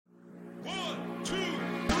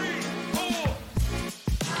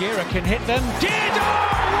Gira can hit them. Did!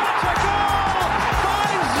 Oh, what a goal by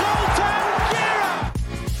Zoltan Gira!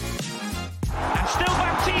 And still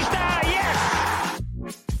Baptista, yes!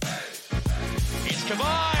 It's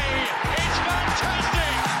Kavai! It's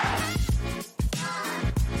fantastic!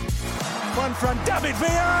 One from David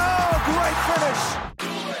Villa. Oh, great finish!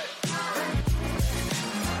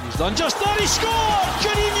 He's done just that, he scored!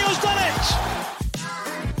 Juninho's done it!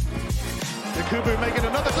 Kubu making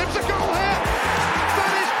another glimpse of goal here.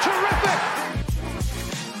 That is terrific.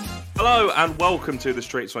 Hello and welcome to the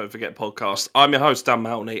Streets Won't Forget podcast. I'm your host, Dan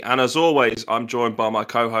Maltney, and as always, I'm joined by my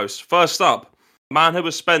co-host. First up, a man who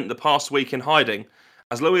has spent the past week in hiding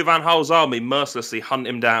as Louis van Gaal's army mercilessly hunt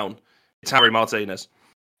him down. It's Harry Martinez.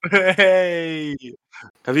 Hey!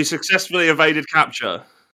 Have you successfully evaded capture?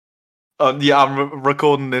 Yeah, I'm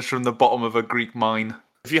recording this from the bottom of a Greek mine.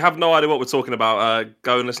 If you have no idea what we're talking about,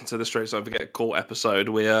 go and listen to the Streets Won't Forget Court episode.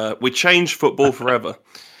 We changed football forever.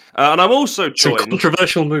 And I'm also joined... Some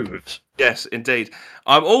controversial moves. Yes, indeed.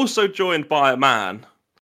 I'm also joined by a man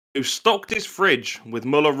who stocked his fridge with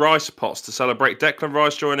Muller rice pots to celebrate Declan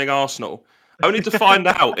Rice joining Arsenal, only to find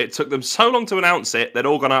out it took them so long to announce it, they'd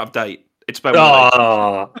all gone out of date. It's Ben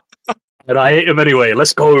Willie. And I hate him anyway.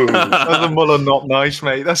 Let's go. That's a Muller not nice,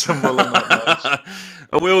 mate. That's a Muller not nice.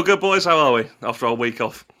 Are we all good, boys? How are we after our week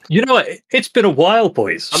off? You know what? It's been a while,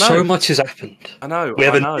 boys. I know. So much has happened. I know. We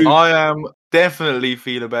haven't. I am definitely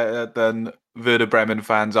feeling better than Werder Bremen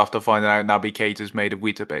fans after finding out Naby Keita's made of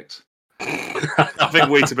Weetabix. I think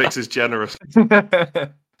Weetabix is generous.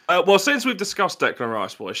 Well, since we've discussed Declan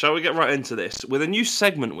Rice, boys, shall we get right into this with a new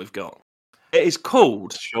segment we've got? It is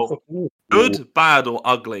called Good, Bad or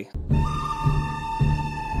Ugly.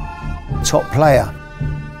 Top player.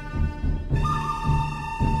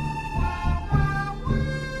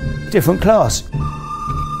 Different class.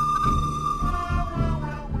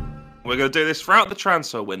 We're going to do this throughout the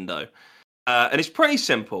transfer window. And it's pretty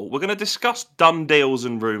simple. We're going to discuss done deals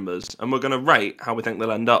and rumours, and we're going to rate how we think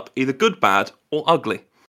they'll end up, either good, bad, or ugly.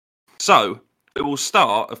 So, it will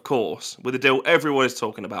start, of course, with a deal everyone is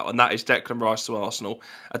talking about, and that is Declan Rice to Arsenal.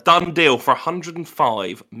 A done deal for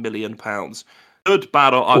 £105 million. Good,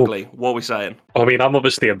 bad, or ugly? What are we saying? I mean, I'm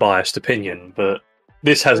obviously a biased opinion, but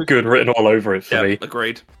this has good written all over it for me.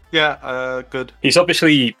 Agreed. Yeah, good. He's got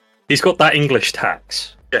that English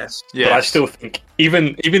tax. Yes. But I still think,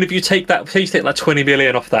 even if you take that 20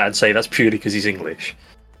 million off that and say that's purely because he's English,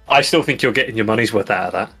 I still think you're getting your money's worth out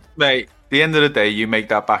of that. Mate, at the end of the day, you make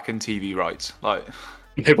that back in TV rights. Like,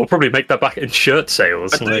 People probably make that back in shirt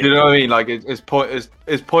sales. you know what I mean? Like, it's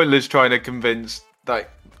pointless trying to convince that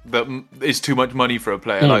it's too much money for a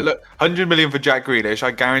player. Like, look, 100 million for Jack Grealish. I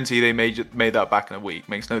guarantee they made that back in a week.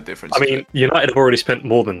 Makes no difference. I mean, United have already spent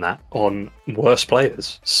more than that on worse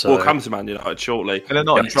players. So We'll come to Man United shortly. And they're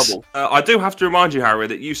not in trouble. I do have to remind you, Harry,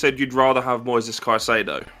 that you said you'd rather have Moises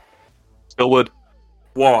Caicedo. Still would.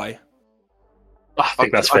 Why? I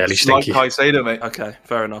think that's fairly stinky. Like Caicedo, mate. Okay,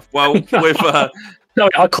 fair enough. Well, with No,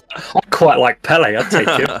 I quite like Pele. I'd take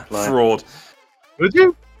him. fraud. Would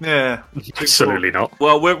you? Yeah. Absolutely not.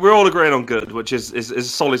 Well, we're all agreeing on good, which is a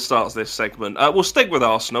solid start to this segment. We'll stick with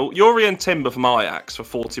Arsenal. Yuri and Timber from Ajax for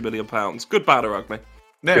 £40 million. Good, bad, or ugly?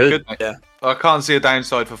 Yeah, Good. mate. Yeah. I can't see a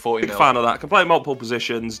downside for 40 Big mil. fan of that. Can play multiple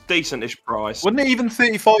positions, decent-ish price. Wouldn't it even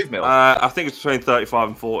 35 mil? I think it's between 35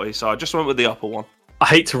 and 40, so I just went with the upper one. I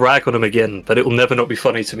hate to rag on him again, but it will never not be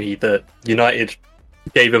funny to me that United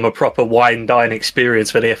gave him a proper wine-dine experience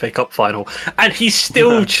for the FA Cup final, and he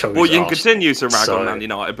still chose Well, you can Arsenal. continue to rag on Man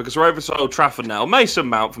United because we're over to Old Trafford now. Mason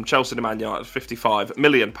Mount from Chelsea to Man United, £55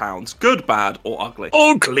 million. Good, bad, or ugly?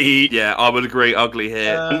 Ugly! Yeah, I would agree, ugly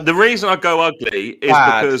here. And the reason I go ugly is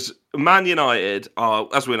bad. because Man United are,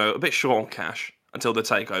 as we know, a bit short on cash until the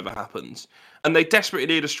takeover happens. And they desperately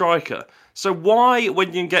need a striker. So why, when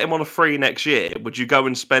you can get him on a free next year, would you go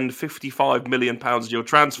and spend £55 million of your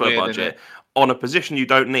transfer Weird, budget on a position you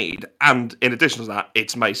don't need? And in addition to that,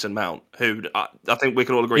 it's Mason Mount, who I think we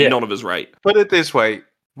can all agree none of us rate. Put it this way.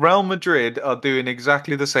 Real Madrid are doing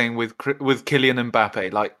exactly the same with Kylian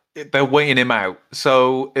Mbappe. Like, they're waiting him out.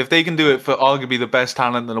 So if they can do it for arguably the best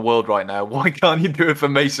talent in the world right now, why can't you do it for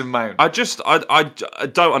Mason Mount? I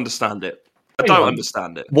don't understand it. I don't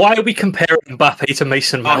understand it. Why are we comparing Mbappe to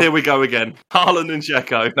Mason Mount? Oh, here we go again. Haaland and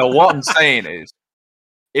Dzeko. No, what I'm saying is,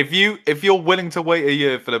 if you're willing to wait a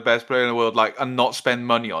year for the best player in the world, like, and not spend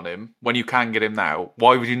money on him when you can get him now,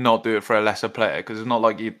 why would you not do it for a lesser player? Because it's not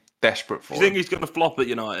like you're desperate for Do you think him. he's going to flop at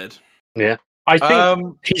United? Yeah. I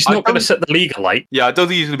think he's not going to set the league alight. Yeah, I don't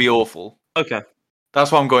think he's going to be awful. Okay.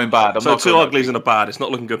 That's why I'm going bad. I'm So not two going uglies and a bad. It's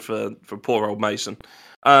not looking good for poor old Mason.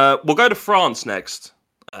 We'll go to France next.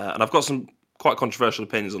 And I've got some quite controversial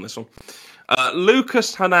opinions on this one.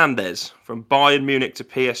 Lucas Hernandez from Bayern Munich to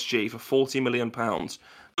PSG for £40 million.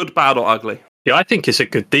 Good, bad, or ugly? Yeah, I think it's a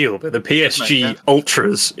good deal, but the PSG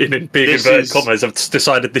ultras, in big inverted commas, have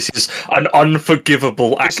decided this is an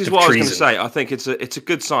unforgivable act of treason. This is what I was going to say. I think it's a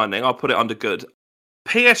good signing. I'll put it under good.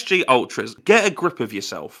 PSG ultras, get a grip of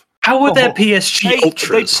yourself. How are there PSG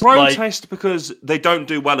ultras? They protest because they don't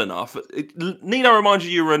do well enough. Need I remind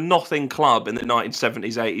you were a nothing club in the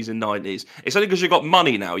 1970s, 80s and 90s. It's only because you've got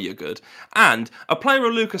money now you're good. And a player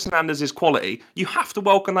of Lucas Hernandez's quality, you have to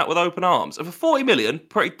welcome that with open arms. And for 40 million,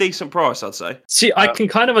 pretty decent price, I'd say. See, I can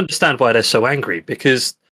kind of understand why they're so angry,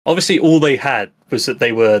 because obviously all they had was that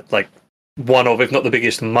they were like one of, if not the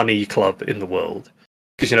biggest money club in the world.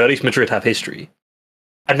 Because, at least Madrid have history.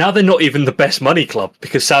 And now they're not even the best money club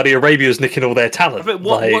because Saudi Arabia is nicking all their talent. But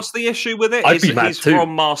what's the issue with it? I'd be mad he's too.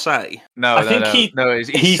 From Marseille. No,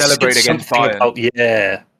 he celebrated against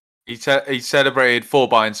Bayern. He celebrated for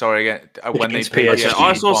Bayern, when they played PSG.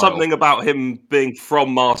 I saw something about him being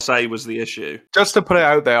from Marseille was the issue. Just to put it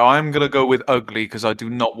out there, I'm going to go with ugly because I do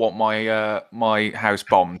not want my house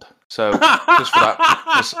bombed. So just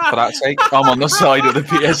for that sake, I'm on the side of the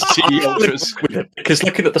PSG ultras. Because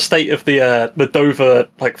looking at the state of the Dover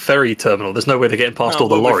ferry terminal, there's no way they're getting past all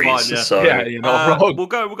the lorries. Fine, yeah. So you're not wrong. We'll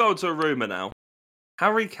go into a rumour now.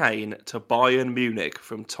 Harry Kane to Bayern Munich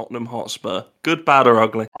from Tottenham Hotspur. Good, bad, or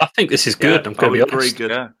ugly? I think this is good. I'm going to be honest.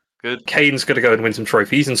 Good. Yeah, good. Kane's going to go and win some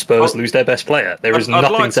trophies, and Spurs lose their best player. There is nothing to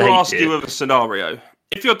hate. I'd like to ask you of a scenario.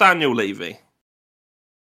 If you're Daniel Levy,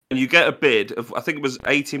 and you get a bid of, I think it was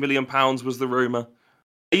 £80 million was the rumour.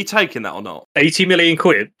 Are you taking that or not? 80 million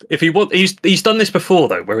quid? If he's done this before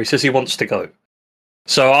though, where he says he wants to go.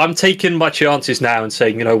 So I'm taking my chances now and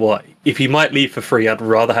saying, you know what? If he might leave for free, I'd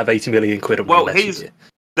rather have 80 million quid. Well,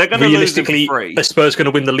 they're going to lose him for free. The Spurs going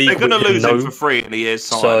to win the league. They're going to lose him for free in a year's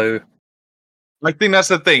time. So I think that's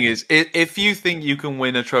the thing is, if you think you can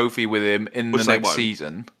win a trophy with him in the next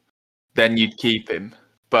season, then you'd keep him.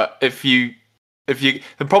 But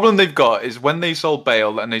the problem they've got is when they sold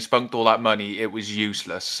Bale and they spunked all that money, it was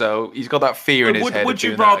useless. So he's got that fear in his head. Would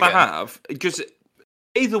you rather have? Because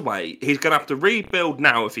either way, he's going to have to rebuild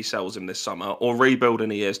now if he sells him this summer, or rebuild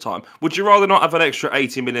in a year's time. Would you rather not have an extra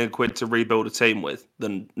 80 million quid to rebuild a team with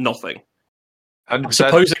than nothing? 100%. I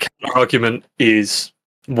suppose the counter argument is,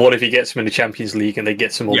 what if he gets him in the Champions League and they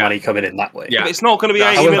get some more money coming in that way? Yeah, but it's not going to be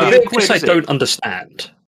 80 million quid. The bit of this I don't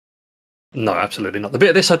understand. No, absolutely not. The bit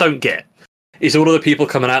of this I don't get is all of the people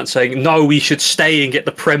coming out and saying, no, we should stay and get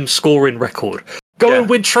the Prem scoring record. Go and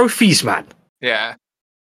win trophies, man. Yeah.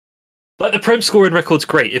 The Prem scoring record's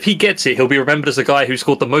great. If he gets it, he'll be remembered as the guy who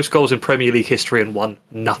scored the most goals in Premier League history and won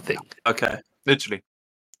nothing. Okay. Literally.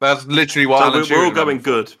 That's literally what we're all going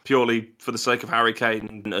good, purely for the sake of Harry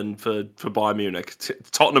Kane and for Bayern Munich.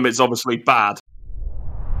 Tottenham is obviously bad.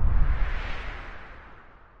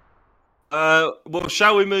 Well,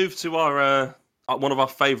 shall we move to our one of our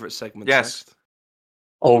favourite segments? Yes. Next?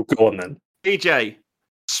 Oh, go on then. DJ,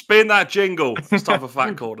 spin that jingle. It's time for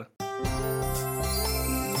Fact Corner.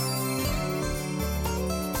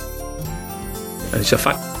 It's a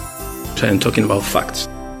fact. I'm talking about facts.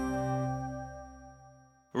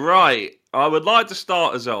 Right. I would like to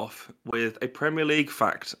start us off with a Premier League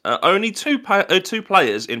fact. Only two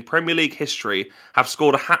players in Premier League history have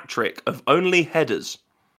scored a hat-trick of only headers.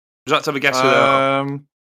 Would you like to have a guess who they are?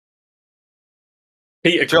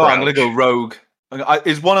 Peter Joe, I'm going to go rogue.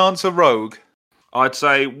 Is one answer rogue? I'd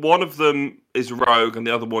say one of them is rogue and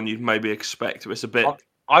the other one you'd maybe expect. It's a bit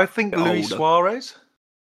I think Luis older. Suarez.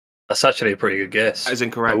 That's actually a pretty good guess. That is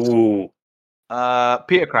incorrect. Ooh.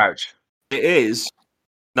 Peter Crouch. It is.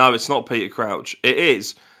 No, it's not Peter Crouch. It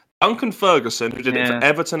is Duncan Ferguson, who did it for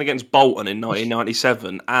Everton against Bolton in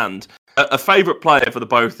 1997, and a favourite player for the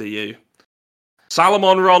both of you,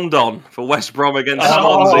 Salomon Rondon for West Brom against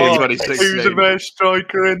Swansea in 2016. Who's the best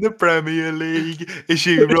striker in the Premier League? Is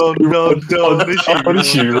you Rondon?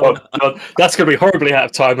 That's going to be horribly out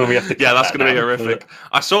of time when we have to. Yeah, that's going to be horrific.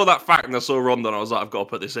 I saw that fact and I saw Rondon. I was like, I've got to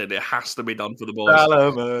put this in. It has to be done for the boys.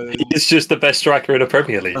 Salomon. He's just the best striker in the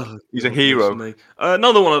Premier League. He's a hero.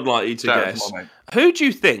 Another one I'd like you to guess. Who do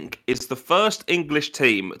you think is the first English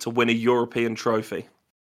team to win a European trophy?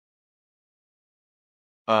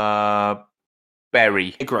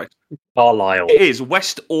 Berry. Incorrect. Carlisle. It is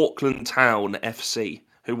West Auckland Town FC,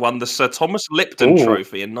 who won the Sir Thomas Lipton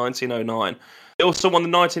Trophy in 1909. They also won the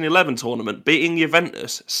 1911 tournament, beating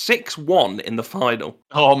Juventus 6-1 in the final.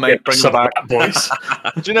 Oh, mate, bring them back. Boys.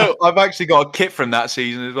 Do you know, I've actually got a kit from that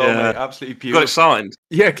season as well, mate. Absolutely beautiful. Got it signed?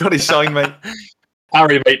 Yeah, got it signed, mate.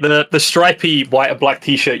 Harry, mate, the stripy white and black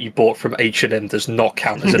T-shirt you bought from H&M does not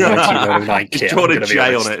count as a 1909 kit. It's drawn a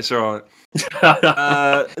J on it. It's all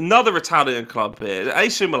right. Another Italian club here,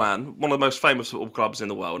 AC Milan, one of the most famous football clubs in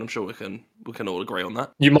the world. I'm sure we can all agree on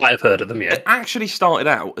that. You might have heard of them, yeah. It actually started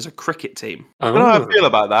out as a cricket team. I don't know how I feel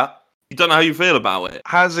about that. You don't know how you feel about it.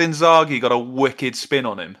 Has Inzaghi got a wicked spin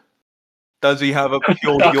on him? Does he have a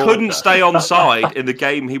pure He couldn't stay on side in the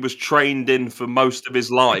game he was trained in for most of his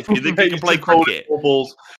life. You think he can play cricket?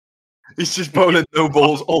 He's just bowling no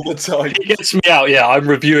balls all the time. He gets me out, yeah, I'm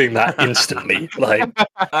reviewing that instantly.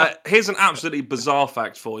 Here's an absolutely bizarre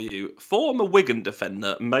fact for you. Former Wigan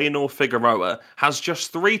defender Maynor Figueroa has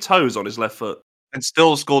just 3 toes on his left foot. And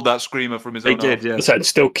still scored that screamer from his own did, yeah. So it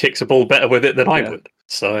still kicks a ball better with it than I would.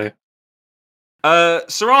 So...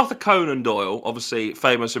 Sir Arthur Conan Doyle, obviously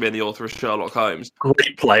famous for being the author of Sherlock Holmes.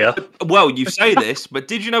 Great player. Well, you say this, but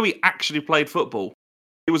did you know he actually played football?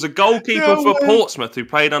 He was a goalkeeper for Portsmouth who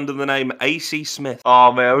played under the name A.C. Smith.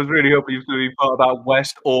 Oh, man, I was really hoping he was going to be part of that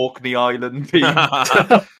West Orkney Island team.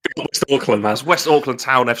 West Auckland, man. That's West Auckland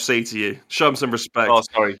Town FC to you. Show him some respect. Oh,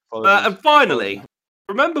 sorry. And finally,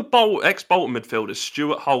 remember ex-Bolton midfielder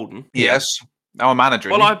Stuart Holden? Yes. Now a manager.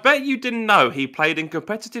 Well, I bet you didn't know he played in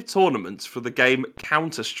competitive tournaments for the game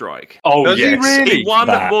Counter-Strike. Oh, does yes. he really? He won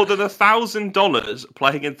more than $1,000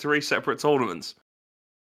 playing in 3 separate tournaments.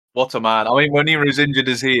 What a man. I mean, when he was injured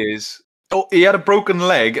as he is... Oh, he had a broken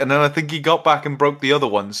leg, and then I think he got back and broke the other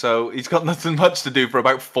one, so he's got nothing much to do for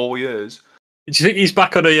about 4 years. Do you think he's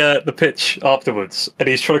back on the pitch afterwards, and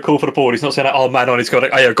he's trying to call for the ball? He's not saying, "Oh man, on." He's going,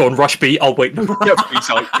 "Go on, rush B." I'll wait. No. Yeah,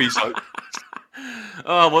 peace out.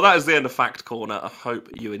 Oh, well, that is the end of Fact Corner. I hope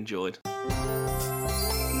you enjoyed.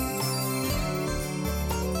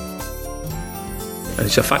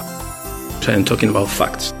 It's a fact. I'm talking about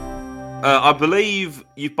facts. I believe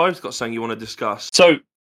you've both got something you want to discuss. So,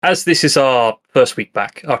 as this is our first week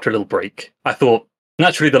back after a little break, I thought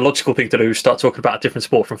naturally the logical thing to do is start talking about a different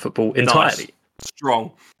sport from football entirely. Nice.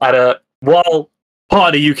 Strong. And while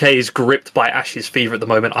part of the UK is gripped by Ashes fever at the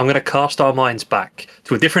moment, I'm going to cast our minds back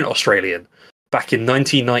to a different Australian back in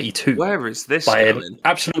 1992. Where is this by going? an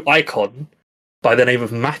absolute icon by the name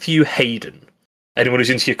of Matthew Hayden. Anyone who's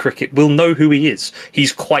into your cricket will know who he is.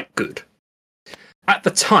 He's quite good. At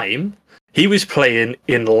the time, he was playing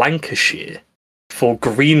in Lancashire for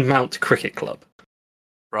Greenmount Cricket Club.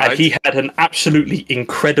 Right. And he had an absolutely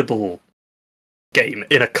incredible game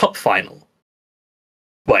in a cup final.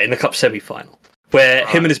 Well, in the cup semi-final. Where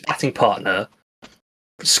him and his batting partner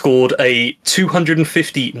scored a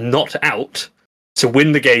 250 not out to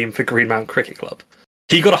win the game for Greenmount Cricket Club.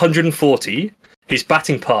 He got 140. His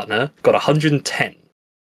batting partner got 110.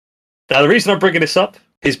 Now, the reason I'm bringing this up,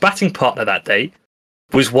 his batting partner that day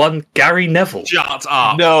was one Gary Neville. Shut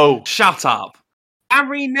up. No. Shut up.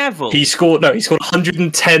 Gary Neville. He scored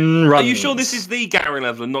 110 runs. Are you sure this is the Gary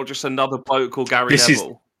Neville and not just another bloke called Gary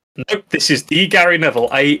Neville? Nope, this is the Gary Neville.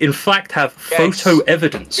 I, in fact, have photo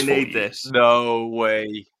evidence You for need you. this. No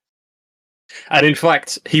way. And in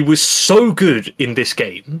fact, he was so good in this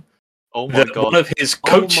game Oh my that god. one of his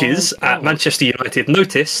coaches at Manchester United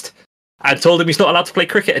noticed and told him he's not allowed to play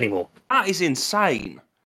cricket anymore. That is insane.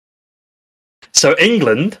 So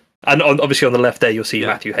England, and obviously on the left there you'll see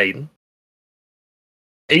Matthew Hayden.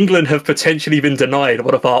 England have potentially been denied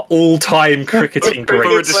one of our all-time cricketing For a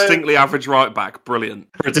greats. distinctly average right back. Brilliant.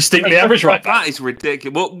 For a distinctly average right back. That is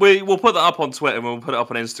ridiculous. We'll put that up on Twitter and we'll put it up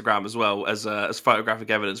on Instagram as well as photographic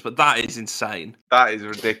evidence, but that is insane. That is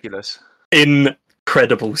ridiculous.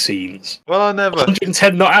 Incredible scenes. Well, I never.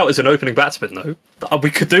 110 not out as an opening batsman, though.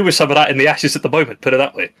 We could do with some of that in the Ashes at the moment, put it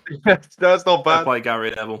that way. That's not Fair bad. play,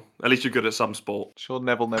 Gary Neville. At least you're good at some sport. Sure,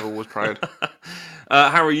 Neville was proud.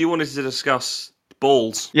 Harry, you wanted to discuss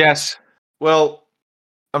balls. Yes. Well,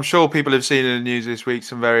 I'm sure people have seen in the news this week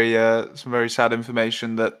some very sad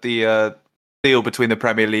information that the deal between the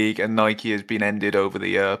Premier League and Nike has been ended over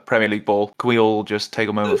the Premier League ball. Can we all just take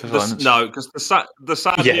a moment for silence? No, because the sad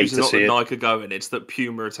You news hate is to not see that it. Nike are going, it's that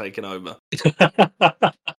Puma are taking over.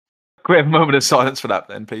 Can we have a moment of silence for that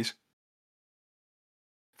then, please?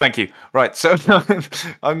 Thank you. Right, so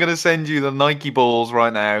I'm going to send you the Nike balls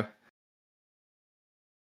right now.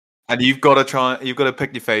 And you've got to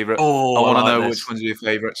pick your favourite. Oh, I want to like know this. which ones are your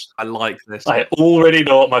favourites. I like this. I already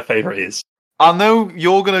know what my favourite is. I know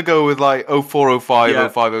you're going to go with like 04, 05, Yeah.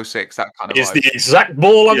 05, 06, that kind of It's vibe. the exact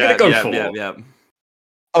ball I'm going to go for. Yeah.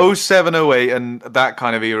 07, 08 and that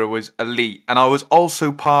kind of era was elite. And I was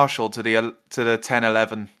also partial to the 10,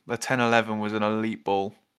 11. The 10, 11 was an elite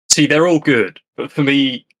ball. See, they're all good, but for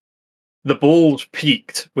me, the balls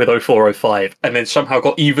peaked with 04, 05, and then somehow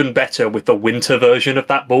got even better with the winter version of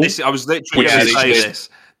that ball. I was literally Which going to is say just- this.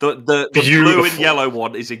 The blue Beautiful. and yellow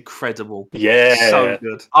one is incredible. Yeah. So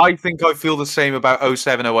good. I think I feel the same about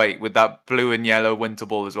 07-08 with that blue and yellow winter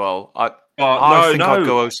ball as well. I think I'd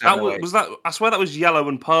go 07-08. Was that? I swear that was yellow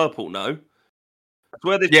and purple. No, I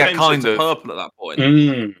swear they Yeah, changed kind it to of. purple at that point.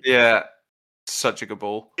 Mm. Yeah, such a good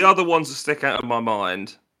ball. The other ones that stick out of my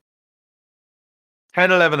mind,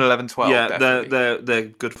 10, 11, 11, 12. yeah, Definitely. they're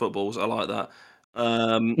good footballs. I like that.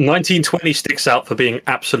 1920 sticks out for being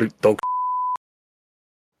absolute dog.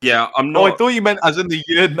 Yeah, I'm Oh, not. I thought you meant as in the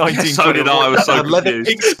year 1920. so did I was so Had leather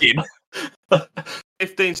confused. pigskin.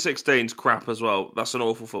 15-16's crap as well. That's an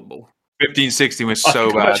awful football. 15-16 was I so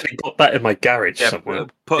think I've bad. actually got that in my garage somewhere.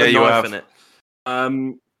 Put Yeah, a you knife have. in it.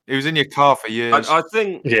 It was in your car for years. I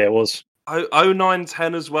think Yeah, it was.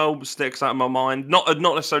 09-10 as well sticks out in my mind. Not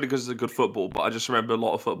necessarily because it's a good football, but I just remember a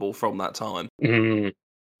lot of football from that time. Mm.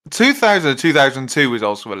 2000 2002 was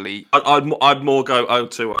also elite. I'd more go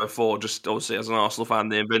 02-04, just obviously as an Arsenal fan,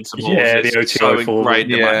 the Invincibles. Yeah, the is so 02-04.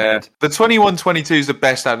 ingrained in my head. The 21-22 is the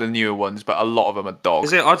best out of the newer ones, but a lot of them are dogs.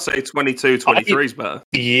 Is it? I'd say 22-23 is better.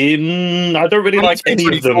 I don't really like any of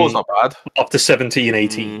 24 is them not bad. up to 17,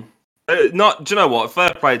 18. Do you know what?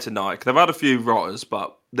 Fair play to Nike. They've had a few rotters,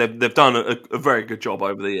 but they've done a very good job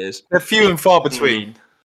over the years. They're few and far between.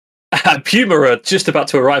 And Puma are just about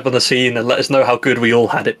to arrive on the scene and let us know how good we all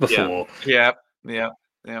had it before. Yeah.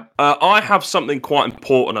 I have something quite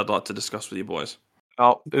important I'd like to discuss with you boys.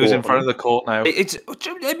 Oh, who's in front of the court now?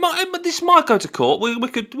 This might go to court.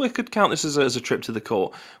 We could count this as a trip to the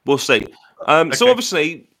court. We'll see. So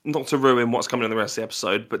obviously, not to ruin what's coming in the rest of the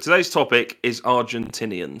episode, but today's topic is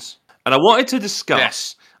Argentinians, and I wanted to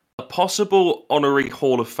discuss a possible honorary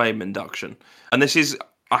Hall of Fame induction. And this is,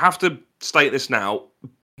 I have to state this now,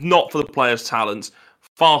 not for the players' talents,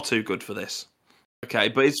 far too good for this. Okay,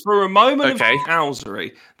 but it's for a moment of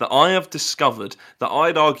housery that I have discovered that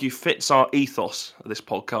I'd argue fits our ethos of this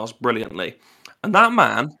podcast brilliantly. And that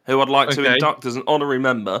man, who I'd like to induct as an honorary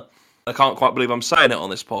member, I can't quite believe I'm saying it on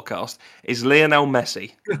this podcast, is Lionel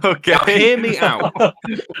Messi. Okay. Now, hear me out.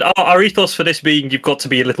 Our ethos for this being you've got to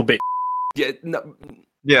be a little bit... Yeah, no,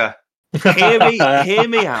 Yeah. hear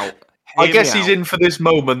me out. I guess he's in for this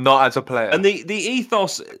moment, not as a player. And the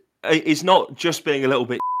ethos is not just being a little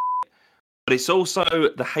bit, but it's also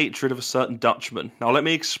the hatred of a certain Dutchman. Now, let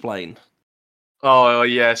me explain. Oh,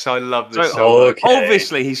 yes, I love this. So,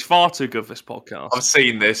 obviously, he's far too good for this podcast. I've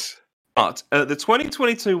seen this. But at the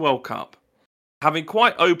 2022 World Cup, having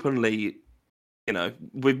quite openly,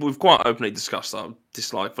 we've quite openly discussed our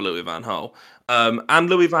dislike for Louis van Gaal, and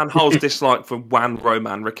Louis van Gaal's dislike for Juan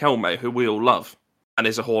Roman Riquelme, who we all love, and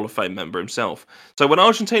is a Hall of Fame member himself. So when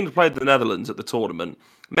Argentina played the Netherlands at the tournament,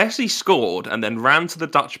 Messi scored and then ran to the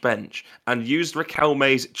Dutch bench and used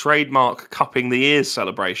Riquelme's trademark cupping the ears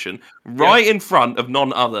celebration right in front of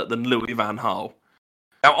none other than Louis van Gaal.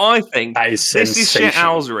 Now, I think this is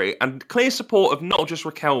shithousery and clear support of not just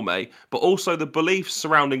Riquelme, but also the beliefs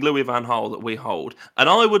surrounding Louis van Gaal that we hold. And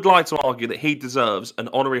I would like to argue that he deserves an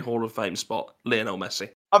honorary Hall of Fame spot, Lionel Messi.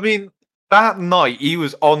 I mean, that night he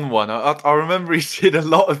was on one. I remember he did a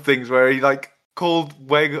lot of things where he called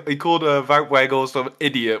Wout Weghorst an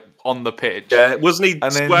idiot on the pitch. Yeah, wasn't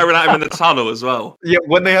he swearing at him in the tunnel as well? Yeah,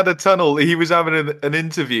 when they had a tunnel, he was having an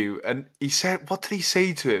interview, and he said, "What did he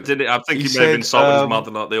say to him?" Didn't he? I think he may have insulted his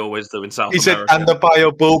mother like they always do in South America. He said, "Anda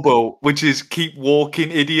bio bulbo," which is "keep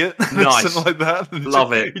walking, idiot." Nice, something like that.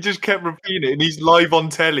 Love it. He just kept repeating it, and he's live on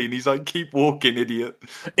telly, and he's like, "Keep walking, idiot."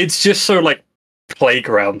 It's just so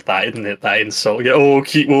playground, that isn't it? That insult. Yeah, oh,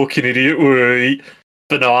 keep walking, idiot. Wait.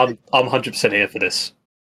 But no, I'm 100% here for this.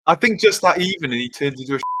 I think just that evening he turned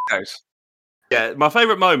into a house. Yeah, my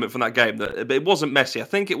favourite moment from that game, that it wasn't Messi. I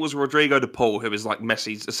think it was Rodrigo de Paul, who is like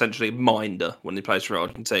Messi's essentially minder when he plays for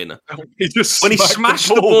Argentina. He when he smashed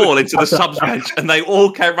the ball into the subs bench and they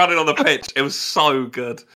all came running on the pitch, it was so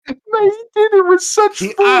good. Mate, he did it with such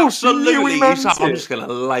force. Absolutely, he's like, I'm just going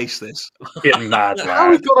to lace this. Getting mad, man.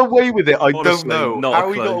 How he got away with it, I Honestly, don't know. not a How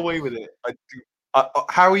he clue. got away with it,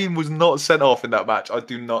 how he was not sent off in that match, I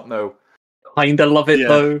do not know. Kinda love it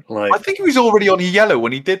though. I think he was already on yellow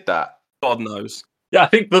when he did that. God knows. Yeah, I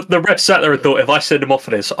think the ref sat there and thought, if I send him off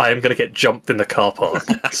for this, I am going to get jumped in the car park.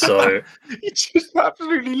 So He just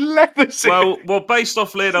absolutely leathers it. Well, based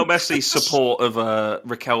off Lionel Messi's support of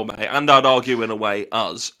Riquelme, and I'd argue in a way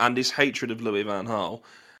us, and his hatred of Louis van Gaal,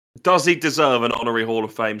 does he deserve an honorary Hall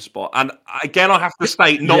of Fame spot? And again, I have to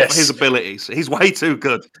state, not for his abilities. He's way too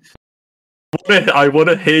good. I want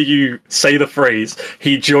to hear you say the phrase,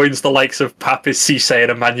 he joins the likes of Papis Cisse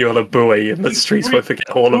and Emmanuel Aboué in the Streets Won't Forget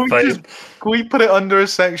Hall of Fame. Can we put it under a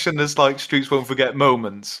section that's like Streets Won't Forget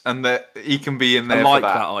Moments, and that he can be in there I like for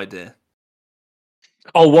that idea.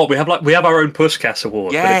 Oh, what we have our own Pushcast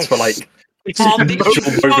award, but it's for Yes. like Oh, this individual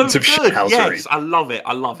is moments so of good. shithousery. Yes, I love it.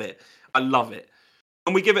 I love it. I love it.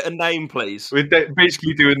 Can we give it a name, please? We're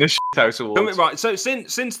basically doing the Shithouse Awards. Right, so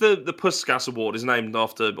since the Puskas Award is named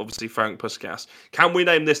after, obviously, Frank Puskas, can we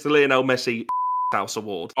name this the Lionel Messi House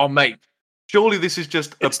Award? Oh, mate. Surely this is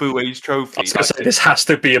just a Buey's trophy. I was going to say, this has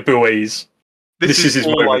to be a Buey's. This is his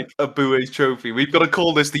all moment. like a Buey's trophy. We've got to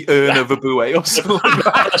call this the urn of a Buey or something.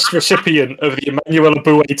 The first recipient of the Emmanuel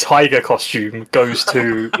Buey tiger costume goes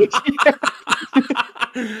to...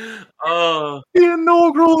 Oh, The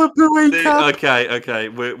inaugural Buey cap. okay.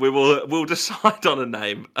 We'll decide on a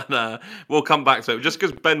name and we'll come back to it. Just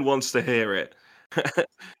because Ben wants to hear it.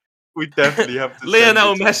 We definitely have to.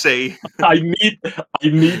 Lionel Messi. I need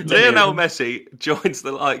Lionel Messi joins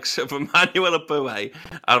the likes of Emmanuel Buey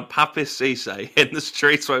and Papis Cisse in the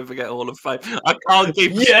Streets Won't Forget Hall of Fame. I can't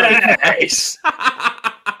keep Yes!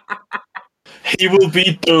 He will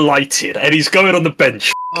be delighted, and he's going on the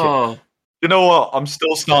bench. Oh. You know what? I'm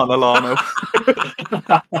still starting Alano.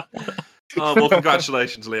 Oh, well,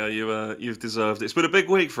 congratulations, Leo. You've deserved it. It's been a big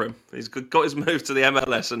week for him. He's got his move to the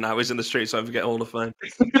MLS, and now he's in the Streets Won't Forget Hall of Fame.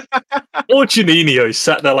 Or Janino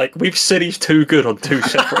sat there like, we've said he's too good on two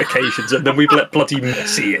separate occasions, and then we've let bloody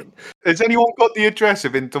Messi in. Has anyone got the address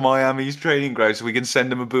of Inter Miami's training ground so we can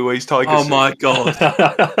send him a Buey's tiger Oh suit? my god!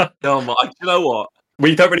 Oh my! You know what?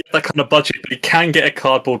 We don't really have that kind of budget, but he can get a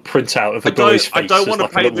cardboard printout of a Buey's face. I don't want to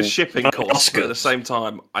like pay the little shipping costs, but at the same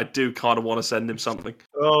time, I do kind of want to send him something.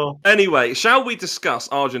 Oh. Anyway, shall we discuss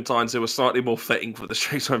Argentines who are slightly more fitting for the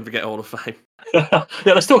Streets Won't Forget Hall of Fame? Yeah,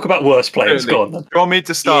 let's talk about worse players. Go on, then. Do you want me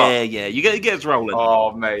to start? Yeah. You get us rolling.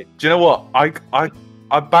 Oh, mate. Do you know what?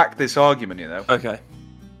 I back this argument, you know. Okay.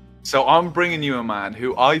 So I'm bringing you a man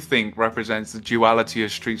who I think represents the duality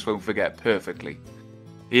of Streets Won't Forget perfectly.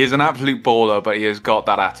 He is an absolute baller, but he has got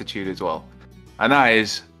that attitude as well. And that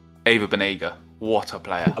is Ava Banega. What a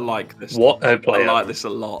player. I like this. What a player. I like this a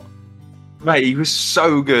lot. Mate, he was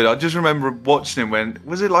so good. I just remember watching him when,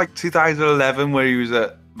 was it like 2011 where he was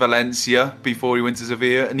at Valencia before he went to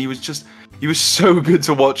Sevilla? And he was so good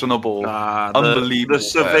to watch on the ball. Unbelievable. The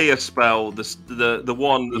Sevilla spell, the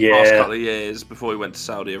one the past couple of years before he went to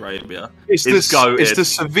Saudi Arabia. It's the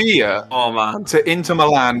Sevilla to Inter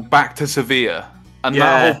Milan back to Sevilla. And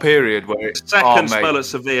that whole period where it's second spell at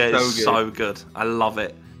Sevilla is so good. I love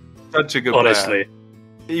it. Such a good Honestly. player.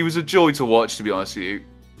 He was a joy to watch, to be honest with you.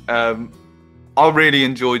 I really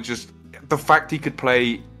enjoyed just the fact he could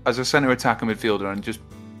play as a centre attacker midfielder and just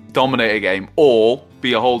dominate a game, or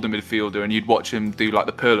be a holding midfielder and you'd watch him do like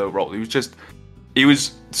the Pirlo role. He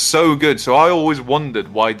was so good. So I always wondered,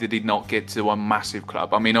 why did he not get to a massive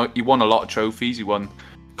club? I mean, he won a lot of trophies. He won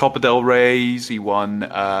Copa del Rey's, he won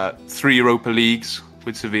 3 Europa Leagues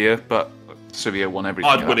with Sevilla, but Sevilla won everything.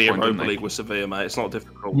 I'd win a Europa League with Sevilla, mate. It's not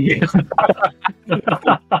difficult. Yeah.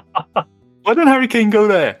 Why didn't Harry Kane go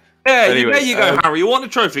there? Yeah, Anyway, there you go, Harry. You want a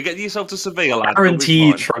trophy? Get yourself to Sevilla, lad.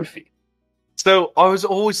 Guaranteed trophy. So I was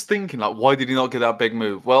always thinking, like, why did he not get that big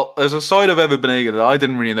move? Well, there's a side of Eva Banega that I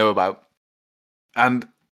didn't really know about, and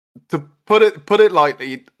to put it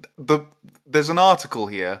lightly, there's an article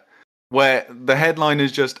here where the headline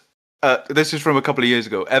is just, this is from a couple of years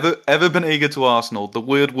ago. Ever Banega to Arsenal, the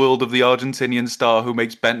weird world of the Argentinian star who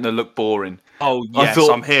makes Bentner look boring. Oh, yes,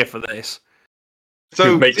 I'm here for this.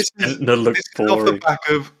 So makes this Bentner look is off the boring. back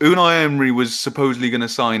of Unai Emery was supposedly going to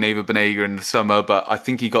sign Eva Banega in the summer, but I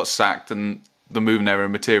think he got sacked and the move never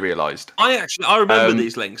materialised. I remember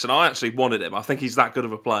these links, and I actually wanted him. I think he's that good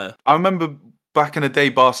of a player. I remember back in the day,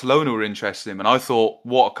 Barcelona were interested in him, and I thought,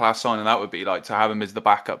 what a class signing that would be, like to have him as the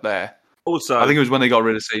backup there. Also, I think it was when they got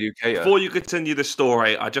rid of Seydou Keita. Before you continue the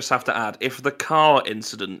story, I just have to add, if the car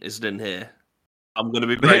incident isn't in here, I'm going to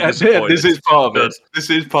be very disappointed. This is part of it.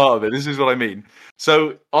 This is part of it. This is what I mean.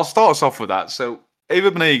 So I'll start us off with that. So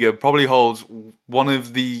Eva Banega probably holds one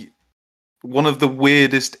of the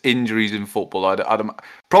weirdest injuries in football.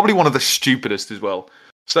 Probably one of the stupidest as well.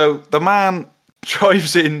 So the man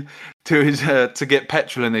drives in to his to get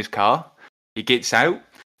petrol in his car. He gets out,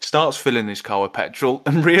 starts filling his car with petrol,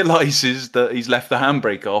 and realizes that he's left the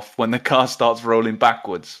handbrake off when the car starts rolling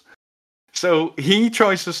backwards. So he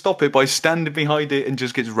tries to stop it by standing behind it and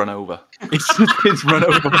just gets run over. He just gets run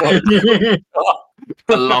over.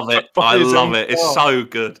 I love it. I love it. It's so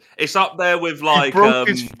good. It's up there with like he broke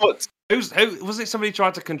his foot. Who was it? Somebody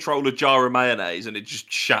tried to control a jar of mayonnaise and it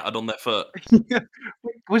just shattered on their foot.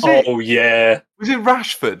 Was it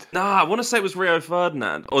Rashford? Nah, I want to say it was Rio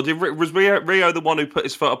Ferdinand. Or was Rio the one who put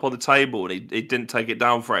his foot up on the table and he didn't take it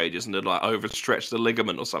down for ages and had like overstretched the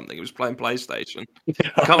ligament or something? He was playing PlayStation.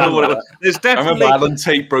 I can't remember what it was. There's definitely. I remember Alan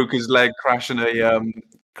Tate broke his leg crashing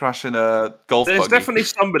crashing a golf There's buggy. definitely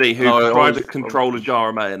somebody who Oh, tried to oh, control a jar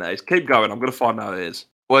of mayonnaise. Keep going. I'm going to find out who it is.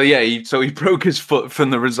 Well, yeah, so he broke his foot from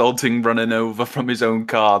the resulting running over from his own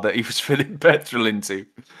car that he was filling petrol into.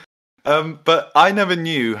 But I never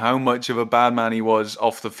knew how much of a bad man he was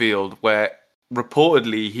off the field, where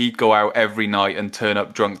reportedly he'd go out every night and turn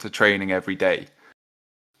up drunk to training every day.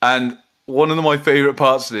 And one of my favourite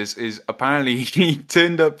parts of this is apparently he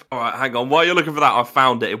turned up... All right, hang on. While you're looking for that, I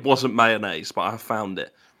found it. It wasn't mayonnaise, but I found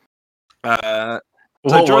it. So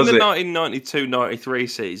during the 1992-93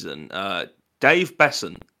 season, Dave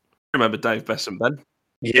Besson, remember Dave Besson, Ben?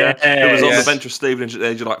 Yeah, who was on the bench of Stevenage at the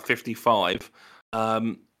age of like 55,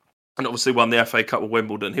 and obviously won the FA Cup with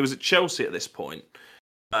Wimbledon. He was at Chelsea at this point,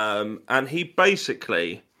 and he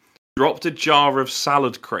basically dropped a jar of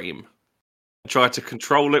salad cream and tried to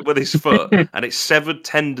control it with his foot, and it severed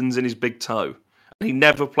tendons in his big toe. And he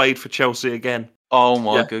never played for Chelsea again. Oh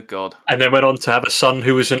my good God. And then went on to have a son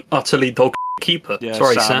who was an utterly dog keeper. Yeah,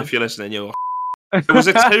 Sorry, Sam, if you're listening, you're... It was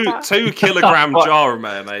a 2-kilogram jar of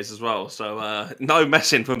mayonnaise as well, so no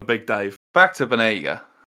messing from Big Dave. Back to Banega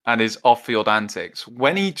and his off-field antics.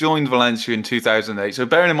 When he joined Valencia in 2008, so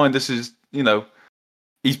bearing in mind this is,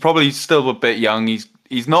 he's probably still a bit young.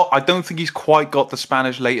 He's not, I don't think he's quite got the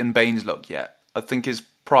Spanish Leighton Baines look yet. I think it's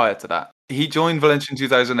prior to that. He joined Valencia in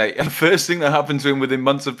 2008, and the first thing that happened to him within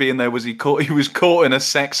months of being there was he was caught in a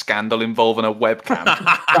sex scandal involving a webcam.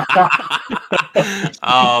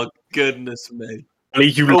 Oh, goodness me.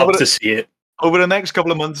 You love to see it. Over the next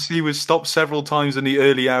couple of months, he was stopped several times in the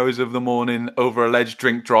early hours of the morning over alleged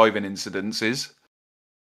drink driving incidences.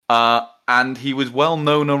 And he was well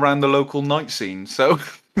known around the local night scene. So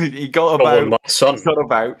he got about... my son.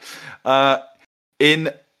 Got about.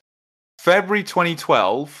 In February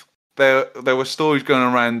 2012... There were stories going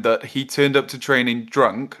around that he turned up to training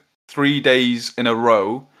drunk 3 days in a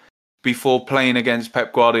row before playing against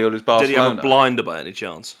Pep Guardiola's Barcelona. Did he have a blinder by any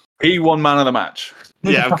chance? He won man of the match.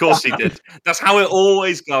 Yeah, of course he did. That's how it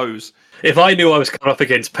always goes. If I knew I was coming up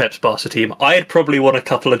against Pep's Barca team, I'd probably want a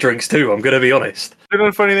couple of drinks too, I'm going to be honest.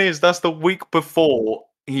 The funny thing is, that's the week before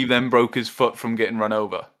he then broke his foot from getting run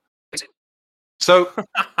over. So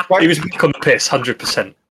he was back on the piss,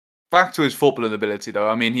 100%. Back to his footballing ability, though.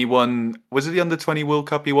 I mean, he won... Was it the Under-20 World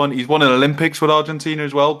Cup he won? He's won an Olympics with Argentina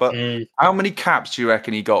as well, but how many caps do you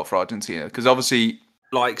reckon he got for Argentina? Because obviously...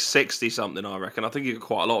 Like 60-something, I reckon. I think he got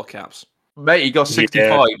quite a lot of caps. Mate, he got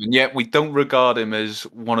 65, and yet we don't regard him as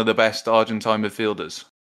one of the best Argentine midfielders.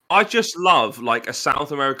 I just love, like, a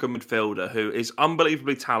South American midfielder who is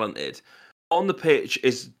unbelievably talented. On the pitch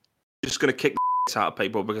is just going to kick the out of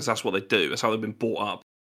people because that's what they do. That's how they've been brought up.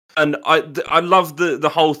 And I love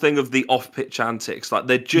the whole thing of the off-pitch antics. Like,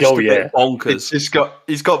 they're just a bit bonkers. He's got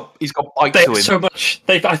bite to him. So much.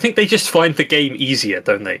 I think they just find the game easier,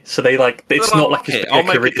 don't they? So they it's not like a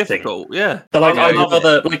career thing. Yeah. They're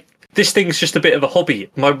like, this thing's just a bit of a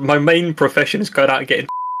hobby. My main profession is going out and getting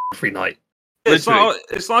every night. It's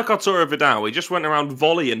like Arturo Vidal. He just went around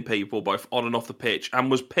volleying people both on and off the pitch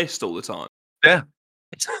and was pissed all the time. Yeah.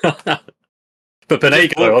 But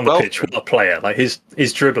Banega on the pitch, what a player. Like, his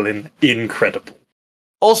dribbling, incredible.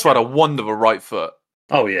 Also had a wonderful right foot.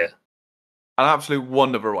 Oh, yeah. An absolute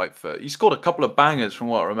wonderful right foot. He scored a couple of bangers from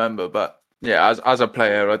what I remember, but yeah, as a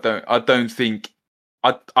player, I don't think...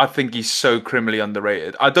 I think he's so criminally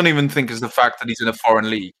underrated. I don't even think it's the fact that he's in a foreign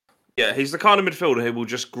league. Yeah, he's the kind of midfielder who will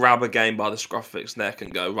just grab a game by the scruff of its neck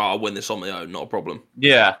and go, right, I'll win this on my own, not a problem.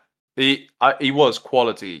 Yeah, he was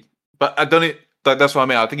quality. But I don't... That's what I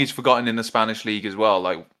mean. I think he's forgotten in the Spanish league as well.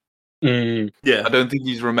 Like, yeah, I don't think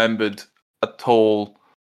he's remembered at all.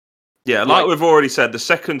 Yeah, like we've already said, the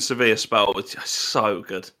second Sevilla spell was just so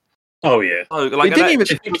good. Oh yeah, like an aging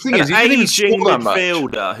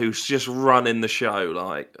midfielder who's just running the show.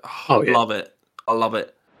 Like, love it. I love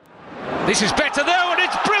it. This is better though, and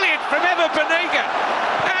it's brilliant from Ever Banega.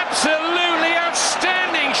 Absolutely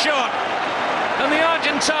outstanding shot, and the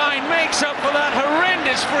Argentine makes up for that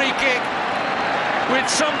horrendous free kick with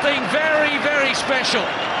something very, very special.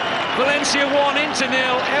 Valencia 1, Inter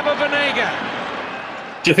 0, Ever Banega.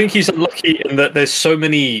 Do you think he's unlucky in that there's so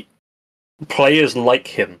many players like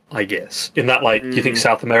him, I guess? In that, do you think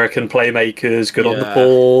South American playmakers, good on the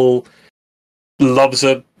ball, loves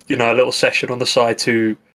a little session on the side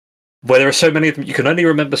too, where there are so many of them, you can only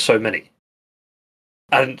remember so many.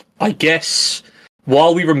 And I guess,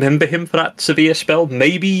 while we remember him for that Sevilla spell,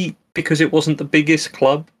 maybe because it wasn't the biggest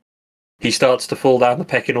club, he starts to fall down the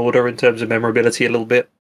pecking order in terms of memorability a little bit.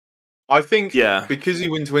 I think because he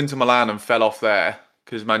went to Inter Milan and fell off there,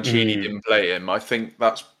 because Mancini didn't play him, I think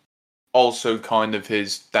that's also kind of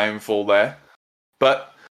his downfall there.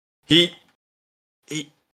 But he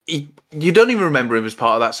you don't even remember him as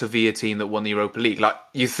part of that Sevilla team that won the Europa League. Like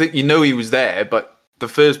you think he was there, but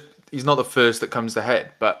he's not the first that comes to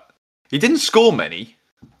head. But he didn't score many.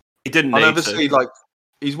 He didn't and need obviously, to. like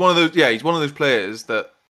he's one of those. Yeah, he's one of those players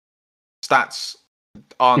that stats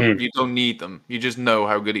aren't. You don't need them. You just know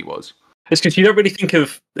how good he was. It's because you don't really think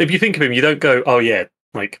of, if you think of him, you don't go, oh yeah,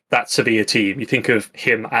 like that Sevilla team. You think of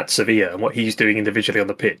him at Sevilla and what he's doing individually on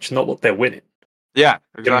the pitch, not what they're winning. Yeah,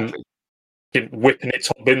 exactly. Whipping it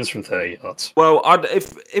top bins from 30 yards. Well,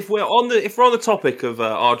 if we're on the topic of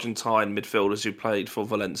Argentine midfielders who played for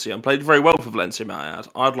Valencia and played very well for Valencia, may I add,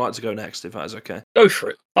 I'd like to go next if that's okay. Go for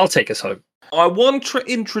it. I'll take us home. I want to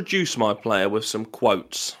introduce my player with some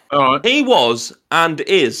quotes. All right. He was and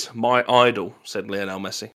is my idol, said Lionel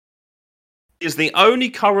Messi. He is the only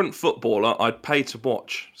current footballer I'd pay to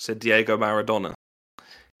watch, said Diego Maradona.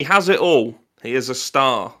 He has it all. He is a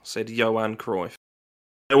star, said Johan Cruyff.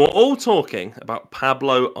 They were all talking about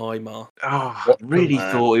Pablo Aimar. Oh, I really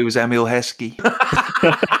thought it was Emil Heskey.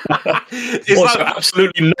 Also,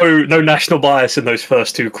 absolutely no national bias in those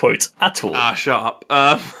first two quotes at all. Shut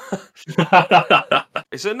up.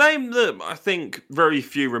 It's a name that I think very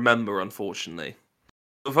few remember, unfortunately.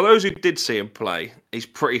 But for those who did see him play, he's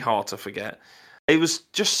pretty hard to forget. He was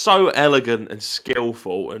just so elegant and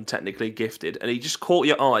skillful and technically gifted, and he just caught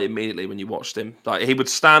your eye immediately when you watched him. Like he would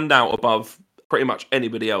stand out above pretty much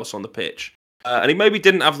anybody else on the pitch. And he maybe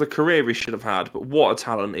didn't have the career he should have had, but what a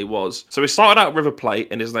talent he was. So he started out at River Plate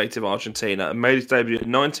in his native Argentina and made his debut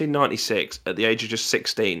in 1996 at the age of just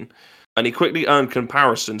 16. And he quickly earned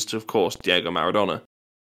comparisons to, of course, Diego Maradona.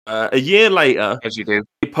 A year later, As you do.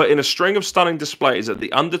 he put in a string of stunning displays at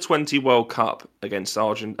the Under-20 World Cup against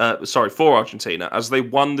for Argentina as they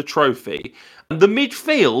won the trophy. And the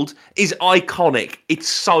midfield is iconic. It's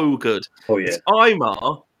so good. Oh, yeah.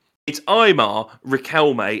 It's Aimar,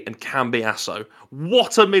 Riquelme, and Cambiasso.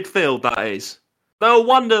 What a midfield that is. No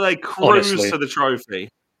wonder they cruised to the trophy.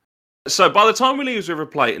 So by the time he leaves River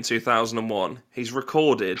Plate in 2001, he's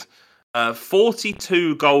recorded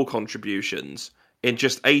 42 goal contributions in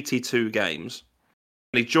just 82 games.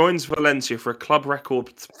 And he joins Valencia for a club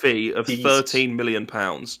record fee of £13 million.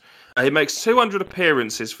 He makes 200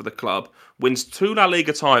 appearances for the club, wins 2 La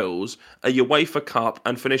Liga titles, a UEFA Cup,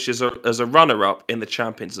 and finishes as a runner-up in the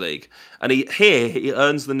Champions League. And he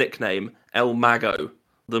earns the nickname El Mago,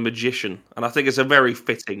 the Magician. And I think it's a very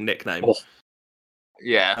fitting nickname. Oh.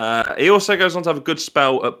 Yeah. He also goes on to have a good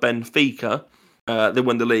spell at Benfica. They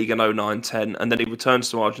win the league in 09-10, and then he returns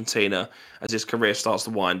to Argentina as his career starts to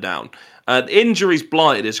wind down. Injuries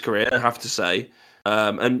blighted his career, I have to say,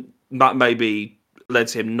 and that maybe led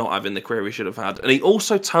to him not having the career he should have had. And he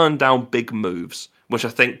also turned down big moves, which I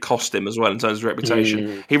think cost him as well in terms of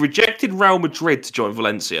reputation. He rejected Real Madrid to join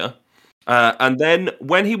Valencia, and then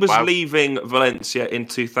when he was leaving Valencia in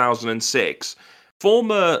 2006,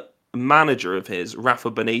 former manager of his, Rafa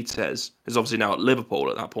Benitez, who's obviously now at Liverpool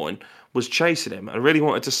at that point, was chasing him and really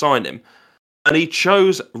wanted to sign him. And he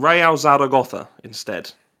chose Real Zaragoza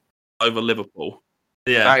instead over Liverpool.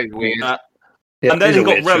 Yeah. That is weird. Yeah, and then he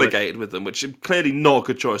got relegated with them, which is clearly not a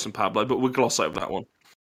good choice in Pablo, but we'll gloss over that one.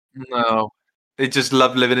 No. They just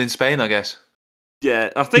love living in Spain, I guess.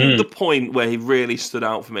 Yeah, I think the point where he really stood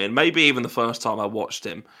out for me, and maybe even the first time I watched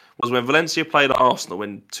him, was when Valencia played at Arsenal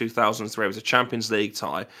in 2003. It was a Champions League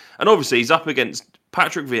tie. And obviously he's up against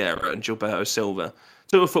Patrick Vieira and Gilberto Silva,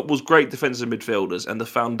 two of football's great defensive midfielders and the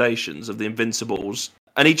foundations of the Invincibles.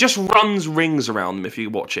 And he just runs rings around them if you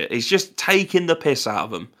watch it. He's just taking the piss out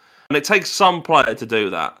of them. And it takes some player to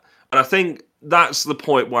do that. And I think that's the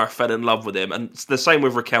point where I fell in love with him. And it's the same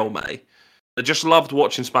with Riquelme. I just loved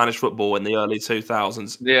watching Spanish football in the early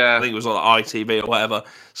 2000s. Yeah. I think it was on ITV or whatever.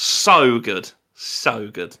 So good.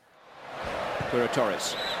 So good. Pura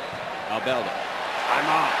Torres. Albelda.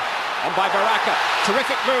 Aimar. On by Baraka.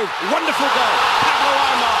 Terrific move. Wonderful goal. Pablo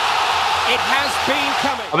Aimar. It has been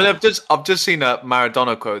coming. I mean, I've just seen a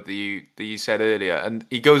Maradona quote that you said earlier, and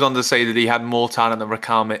he goes on to say that he had more talent than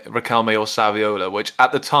Riquelme or Saviola, which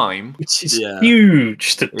at the time, which is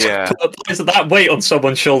huge. To put that weight on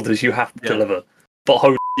someone's shoulders, you have to deliver. But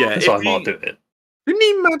Aimar do it.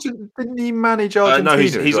 Didn't he manage Argentina? No,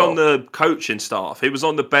 he's on the coaching staff. He was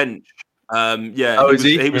on the bench.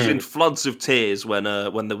 He was in floods of tears when they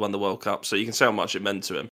won the World Cup, so you can see how much it meant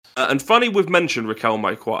to him. And funny, we've mentioned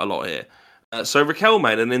Riquelme quite a lot here. So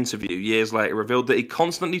Riquelme, in an interview years later, revealed that he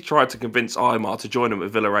constantly tried to convince Aimar to join him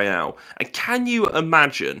at Villarreal. And can you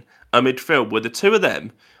imagine a midfield with the two of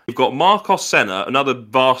them? You've got Marcos Senna, another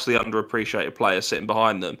vastly underappreciated player, sitting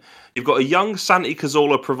behind them. You've got a young Santi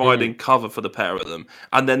Cazorla providing cover for the pair of them.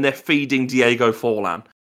 And then they're feeding Diego Forlan.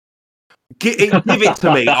 Give it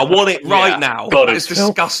to me. I want it right now. God, It's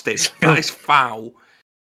disgusting. That is foul.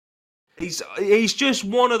 He's just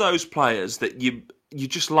one of those players that you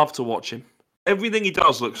just love to watch him. Everything he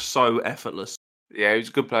does looks so effortless. Yeah, he's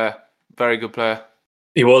a good player. Very good player.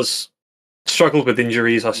 He was struggled with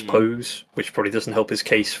injuries, I suppose, which probably doesn't help his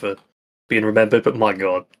case for being remembered. But my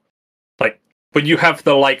God, like when you have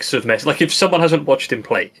the likes of Messi, like if someone hasn't watched him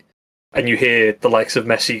play, and you hear the likes of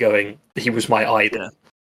Messi going, "He was my idol."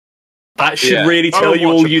 That should really tell you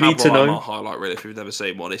all you need to know. Highlight reel if you've never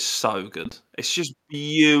seen one. It's so good. It's just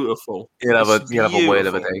beautiful. You'll have a whale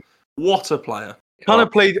of a day. What a player! Kind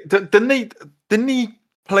of played. Didn't he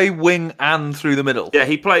play wing and through the middle? Yeah,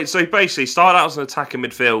 he played. So he basically started out as an attacking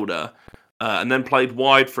midfielder, and then played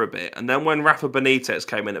wide for a bit. And then when Rafa Benitez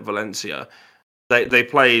came in at Valencia, they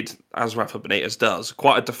played, as Rafa Benitez does,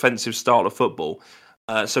 quite a defensive style of football.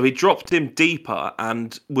 So he dropped him deeper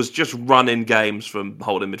and was just running games from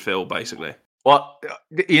holding midfield, basically. Well,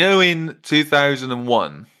 in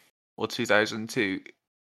 2001 or 2002,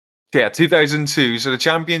 2002. So the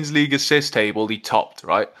Champions League assist table, he topped,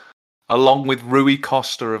 right, along with Rui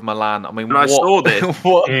Costa of Milan. I mean, I saw this.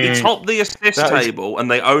 He topped the assist table,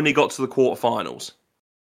 and they only got to the quarterfinals.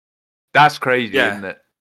 That's crazy, isn't it?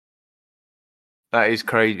 That is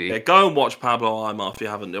crazy. Yeah, go and watch Pablo Aimar if you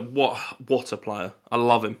haven't. What a player. I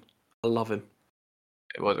love him.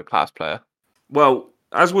 It was a class player. Well,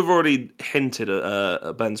 as we've already hinted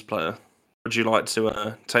at Ben's player, would you like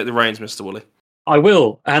to take the reins, Mr. Woolley? I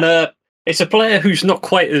will. And it's a player who's not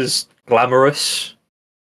quite as glamorous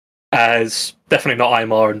as definitely not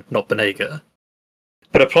Aimar and not Banega,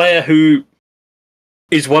 but a player who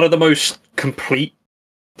is one of the most complete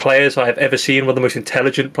players I have ever seen, one of the most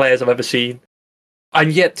intelligent players I've ever seen.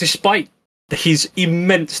 And yet, despite his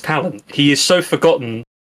immense talent, he is so forgotten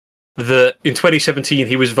that in 2017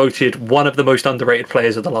 he was voted one of the most underrated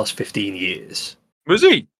players of the last 15 years. Was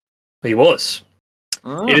he? He was.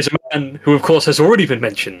 Oh. It is a man who, of course, has already been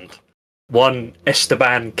mentioned. One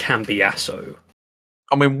Esteban Cambiasso.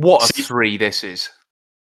 I mean, what a three this is.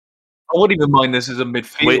 I wouldn't even mind this as a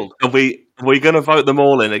midfield. Are we going to vote them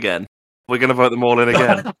all in again? We're going to vote them all in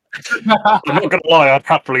again. I'm not going to lie, I'd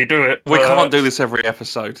happily do it. We can't do this every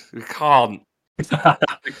episode. We can't. We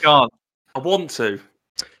can't. I want to.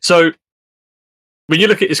 So, when you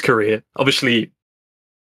look at his career, obviously,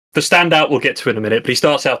 the standout we'll get to in a minute, but he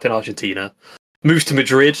starts out in Argentina, moves to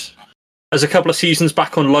Madrid, has a couple of seasons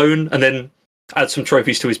back on loan, and then adds some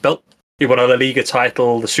trophies to his belt. He won a La Liga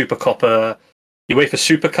title, the Supercopa, UEFA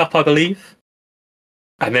Super Cup, I believe.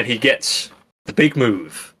 And then he gets the big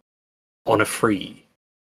move on a free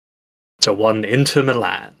to one Inter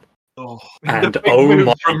Milan. And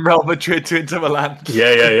my... from Real Madrid to Inter Milan.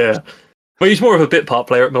 Yeah. Well, he's more of a bit part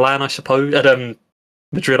player at Milan, I suppose. At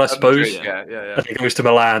Madrid, I suppose. Madrid, yeah. And he goes to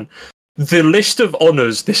Milan. The list of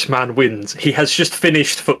honours this man wins, he has just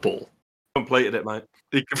finished football. Completed it, mate.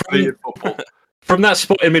 He completed football. From that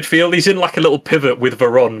spot in midfield, he's in like a little pivot with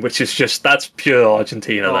Veron, which is just, that's pure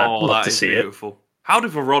Argentina. Love to see beautiful. It. How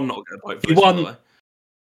did Veron not get a vote for he this, won. By the way?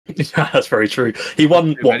 Yeah, that's very true. He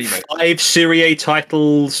won, 5 Serie A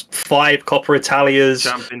titles, 5 Coppa Italias,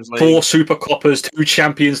 4 Super Coppas, 2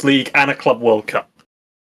 Champions League, and a Club World Cup.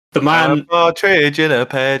 The man... A partridge in a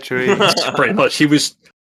pear tree. Pretty much.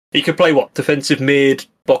 He could play, defensive mid,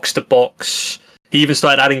 box to box. He even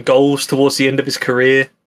started adding goals towards the end of his career.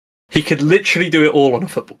 He could literally do it all on a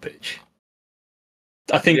football pitch.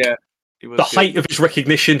 I think the height of his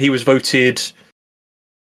recognition, he was voted...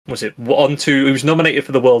 he was nominated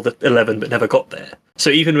for the World at 11 but never got there. So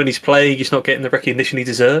even when he's playing, he's not getting the recognition he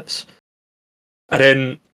deserves. And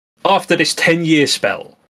then after this 10-year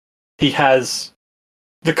spell, he has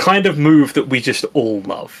the kind of move that we just all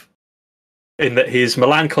love. In that his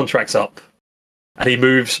Milan contract's up and he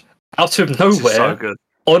moves out of nowhere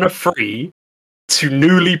on a free to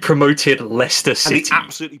newly promoted Leicester City. And he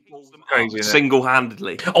absolutely pulls them out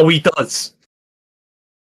single-handedly. Oh, he does.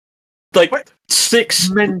 Six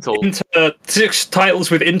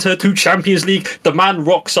titles with Inter, 2 Champions League. The man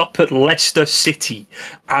rocks up at Leicester City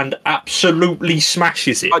and absolutely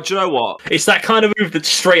smashes it. Do you know what? It's that kind of move that's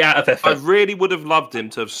straight out of effort. I really would have loved him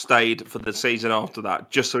to have stayed for the season after that,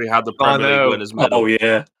 just so he had the Premier League winners medal. Oh,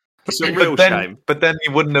 yeah. It's a real shame. But then he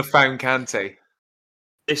wouldn't have found Kante.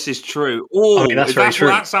 This is true. Oh, that's very true.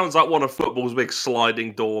 That sounds like one of football's big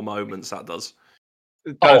sliding door moments, that does.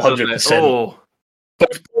 100%. Oh.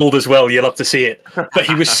 Both bald as well, you'll love to see it. But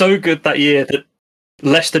he was so good that year that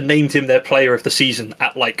Leicester named him their player of the season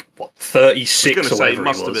at 36 or whatever he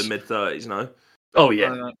must have been mid-30s, no? Oh,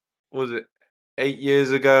 yeah. Was it 8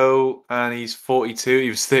 years ago and he's 42? He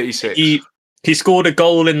was 36. He scored a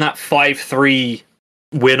goal in that 5-3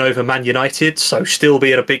 win over Man United, so still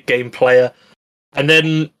being a big game player. And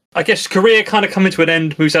then, I guess, career kind of coming to an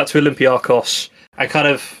end, moves out to Olympiacos, and kind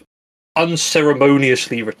of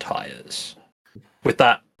unceremoniously retires. With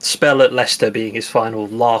that spell at Leicester being his final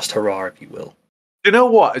last hurrah, if you will. You know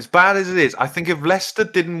what? As bad as it is, I think if Leicester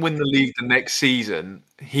didn't win the league the next season,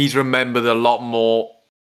 he's remembered a lot more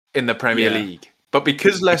in the Premier League. But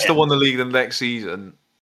because Leicester won the league the next season,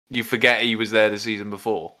 you forget he was there the season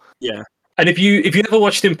before. Yeah. And if you ever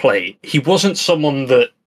watched him play, he wasn't someone that...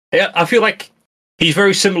 I feel like he's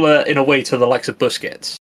very similar in a way to the likes of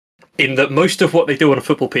Busquets, in that most of what they do on a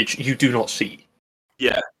football pitch, you do not see.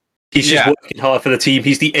 Yeah. He's just working hard for the team.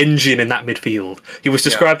 He's the engine in that midfield. He was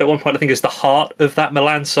described at one point, I think, as the heart of that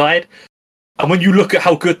Milan side. And when you look at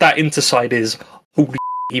how good that Inter side is, holy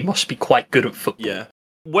he must be quite good at football. Yeah.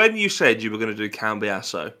 When you said you were going to do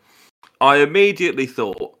Cambiasso, I immediately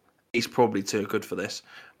thought he's probably too good for this.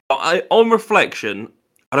 But on reflection,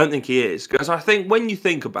 I don't think he is. Because I think when you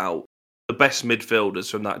think about the best midfielders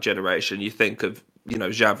from that generation, you think of,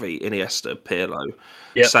 Xavi, Iniesta, Pirlo,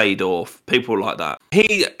 Seedorf, people like that.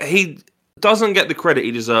 He doesn't get the credit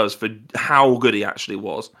he deserves for how good he actually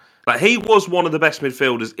was. Like, he was one of the best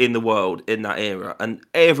midfielders in the world in that era, and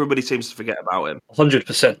everybody seems to forget about him.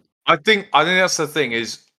 100%. I think that's the thing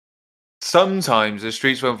is sometimes the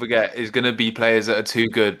streets won't forget is going to be players that are too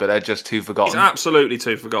good, but they're just too forgotten. He's absolutely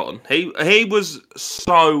too forgotten. He was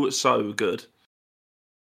so good.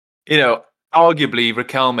 Arguably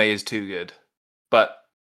Riquelme is too good, but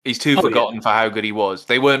he's too forgotten for how good he was.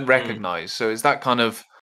 They weren't recognised, so it's that kind of,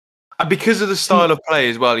 and because of the style of play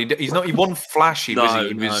as well. He wasn't flashy, was he?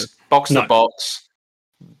 He was box to box.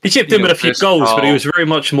 He chipped in with a few goals, but he was very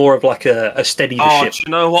much more of like a steady the ship. Do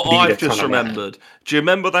you know what I've just remembered? Do you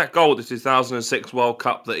remember that goal, the 2006 World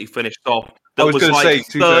Cup that he finished off? That was like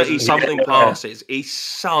 30-something passes. He's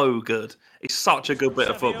so good. He's such a good bit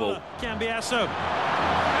of football. Cambiasso,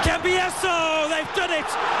 they've done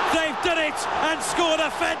it, and scored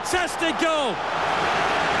a fantastic goal.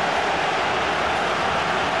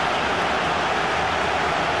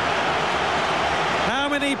 How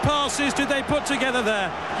many passes did they put together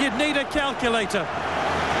there? You'd need a calculator.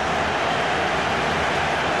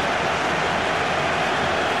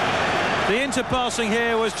 The interpassing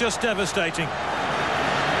here was just devastating.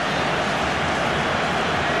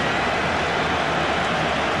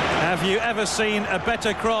 Have you ever seen a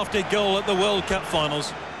better crafted goal at the World Cup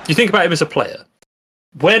finals? You think about him as a player.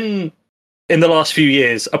 When, in the last few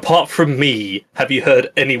years, apart from me, have you heard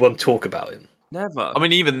anyone talk about him? Never. I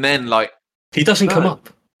mean, even then, he doesn't come up.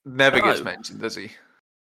 Never gets mentioned, does he?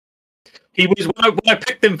 He was when I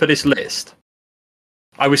picked him for this list.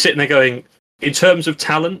 I was sitting there going, in terms of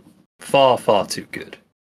talent, far too good.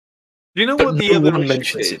 Do you know what the other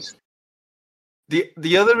issue is?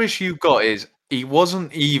 The other issue you've got is he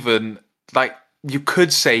wasn't even you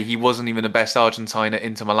could say he wasn't even the best Argentine at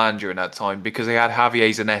Inter Milan during that time because they had Javier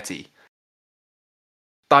Zanetti.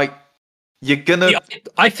 You're gonna. Yeah,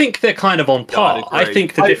 I think they're kind of on par. Yeah, I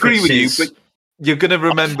think the difference agree with is, you, but you're gonna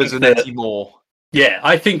remember Zanetti more. Yeah,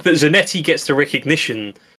 I think that Zanetti gets the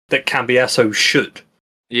recognition that Cambiasso should.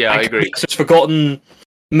 Yeah, I agree. It's forgotten,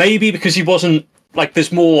 maybe because he wasn't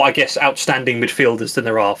there's more, I guess, outstanding midfielders than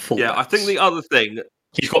there are fullbacks. Yeah, I think the other thing.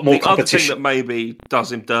 He's got more competition. The other thing that maybe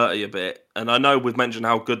does him dirty a bit, and I know we've mentioned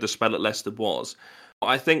how good the spell at Leicester was, but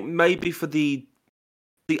I think maybe for the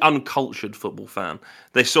uncultured football fan,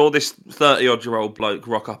 they saw this 30-odd-year-old bloke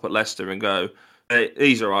rock up at Leicester and go, hey,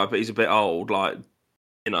 he's all right, but he's a bit old,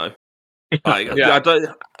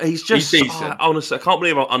 he's just decent. Honestly, I can't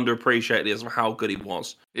believe how underappreciated he is of how good he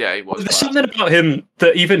was. Yeah, he was. There's something about him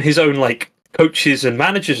that even his own coaches and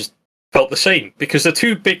managers felt the same, because the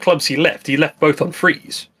two big clubs he left both on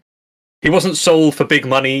frees. He wasn't sold for big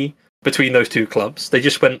money between those two clubs. They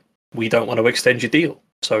just went, we don't want to extend your deal.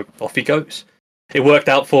 So off he goes. It worked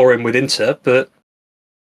out for him with Inter, but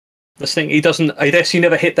this thing, I guess he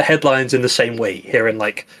never hit the headlines in the same way, hearing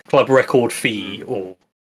club record fee or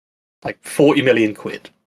 40 million quid.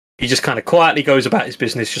 He just kind of quietly goes about his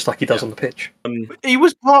business just like he does on the pitch. He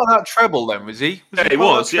was part of that treble then, was he? He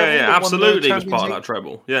was. Yeah, absolutely. He was part of that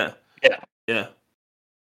treble. Yeah. Yeah.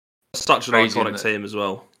 Such an iconic team as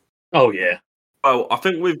well. Oh, yeah. Oh, I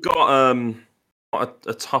think we've got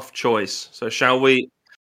a tough choice. So shall we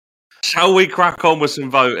crack on with some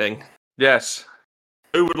voting? Yes.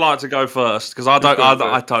 Who would like to go first? Because I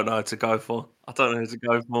don't know who to go for. I don't know who to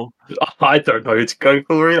go for. I don't know who to go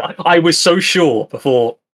for. Really. I was so sure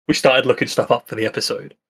before we started looking stuff up for the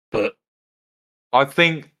episode, but I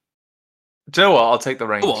think. Do you know what? I'll take the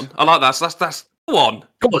reins. Go on. I like that. So that's go on.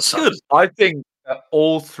 Go on, son. Good. I think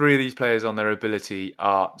All three of these players on their ability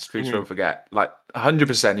are streets won't forget. Like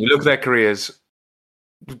 100%. You look at their careers.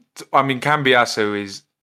 I mean, Cambiasso is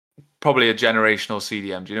probably a generational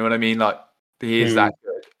CDM. Do you know what I mean? Like he is that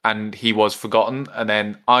good, and he was forgotten. And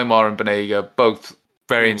then Aymar and Banega, both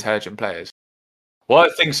very intelligent players. What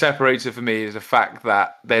I think separates it for me is the fact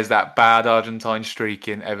that there's that bad Argentine streak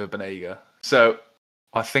in Ever Banega. So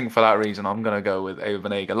I think for that reason, I'm going to go with Ever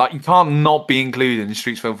Banega. Like, you can't not be included in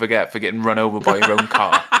Streets Won't Forget for getting run over by your own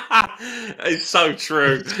car. It's so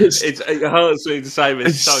true. It hurts me to say, but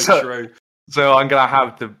it's so true. So I'm gonna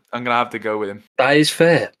have to go with him. That is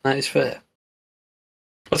fair. I'll tell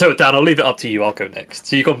you what, Dan, I'll leave it up to you. I'll go next.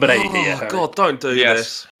 So you got Banega here. Oh God, don't do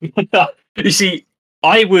this. You see,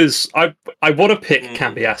 I want to pick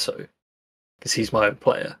Cambiasso because he's my own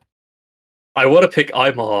player. I want to pick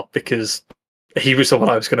Aymar because he was someone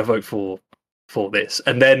I was going to vote for this.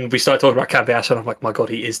 And then we started talking about Cambiasso, and I'm like, my God,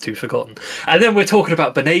 he is too forgotten. And then we're talking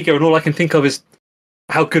about Banega, and all I can think of is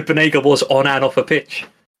how good Banega was on and off a pitch.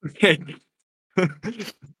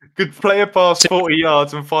 Good player pass 40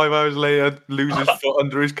 yards, and 5 hours later loses foot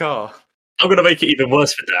under his car. I'm going to make it even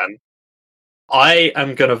worse for Dan. I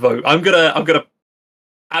am going to vote. I'm going to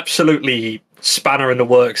absolutely spanner in the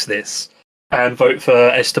works this and vote for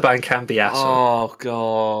Esteban Cambiasso. Oh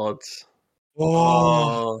God.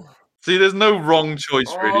 Oh. See, there's no wrong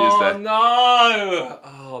choice, really, is there? No!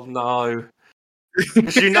 Oh no!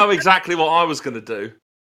 Because you know exactly what I was going to do.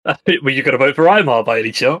 Were you going to vote for Aymar by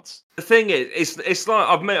any chance? The thing is, it's like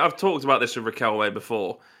I've talked about this with Raquel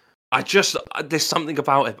before. There's something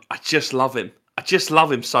about him. I just love him. I just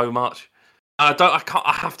love him so much. I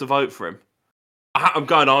have to vote for him. I'm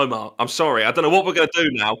going Aymar. I'm sorry. I don't know what we're going to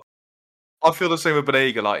do now. I feel the same with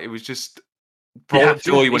Banega. Like, it was just brought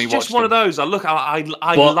joy when he watched. It's just one of those. I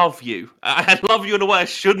love you. I love you in a way I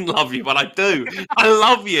shouldn't love you, but I do. I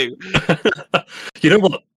love you. You know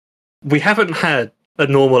what? We haven't had a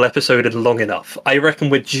normal episode in long enough. I reckon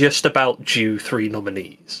we're just about due 3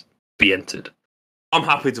 nominees be entered. I'm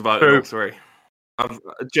happy to vote for all 3. I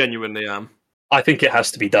genuinely am. I think it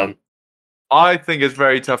has to be done. I think it's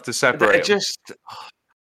very tough to separate.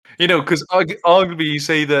 Because arguably you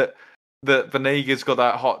say that Vanega's got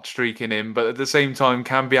that hot streak in him, but at the same time,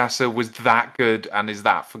 Cambiasso was that good and is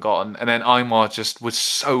that forgotten. And then Aymar just was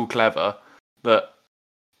so clever that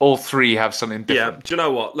all 3 have something different. Yeah, do you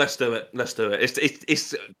know what? Let's do it.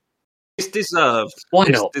 It's deserved. Why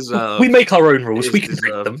not? It's deserved. We make our own rules. We can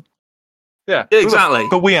break them. Yeah, exactly.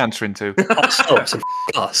 But we answering to ourselves and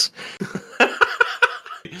us.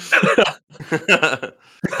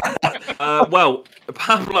 Well,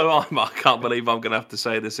 Pablo Aymar. I can't believe I'm going to have to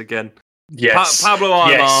say this again. Yes, Pablo Aymar.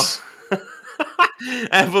 Yes.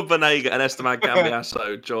 Ever Banega and Esteban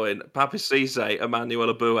Cambiasso join Papi Cisse,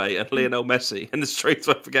 Emmanuel Abue, and Lionel Messi in the Streets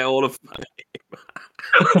Won't Forget Hall of Fame.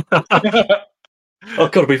 Oh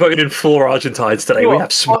God, we voted in 4 Argentines today. We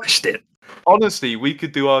have smashed it. Honestly, we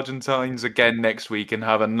could do Argentines again next week and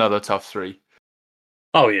have another tough 3.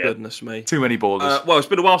 Oh yeah, goodness me, too many ballers. Well, it's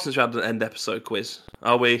been a while since we had an end episode quiz.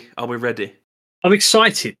 Are we ready? I'm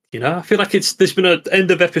excited. I feel like there's been an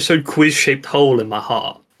end of episode quiz shaped hole in my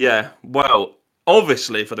heart. Yeah, well,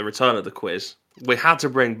 obviously for the return of the quiz, we had to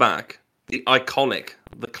bring back the iconic,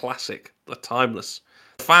 the classic, the timeless,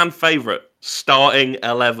 fan favourite starting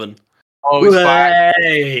 11. Oh, it's back.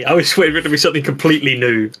 I was waiting for it to be something completely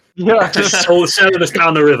new. Yeah, just sailing us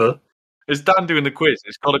down the river. It's Dan doing the quiz.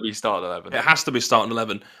 It's got to be starting 11. It has to be starting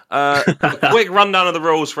 11. A quick rundown of the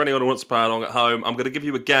rules for anyone who wants to play along at home. I'm going to give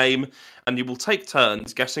you a game, and you will take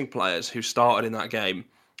turns guessing players who started in that game.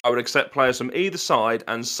 I would accept players from either side,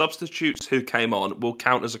 and substitutes who came on will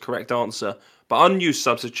count as a correct answer, but unused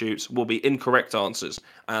substitutes will be incorrect answers.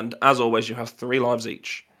 And as always, you have 3 lives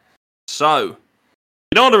each. So,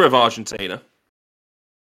 in honour of Argentina,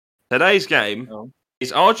 today's game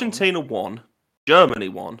is Argentina 1, Germany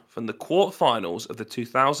won from the quarterfinals of the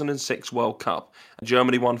 2006 World Cup, and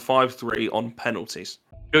Germany won 5-3 on penalties.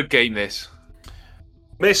 Good game, this.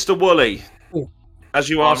 Mr. Woolley, as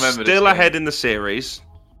you are still ahead in the series,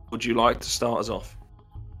 would you like to start us off?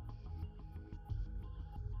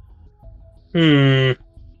 Now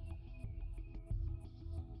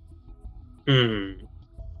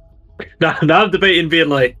I'm debating being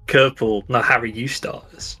like curveball. No, Harry, you start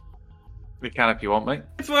us. We can if you want, mate.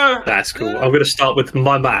 That's cool. I'm going to start with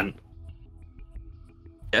my man.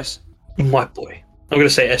 Yes. My boy. I'm going to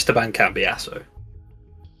say Esteban Cambiasso.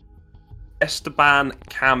 Esteban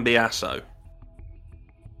Cambiasso.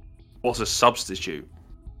 What's a substitute?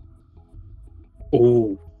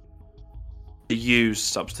 Ooh. A used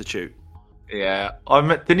substitute. Yeah.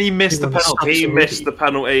 Didn't he miss the penalty? He missed the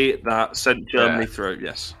penalty that sent Germany through,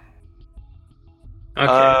 yes.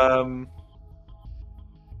 Okay.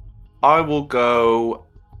 I will go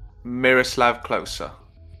Miroslav Klose.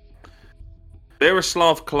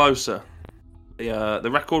 Miroslav Klose, the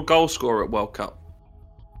record goal scorer at World Cup,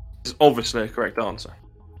 is obviously a correct answer.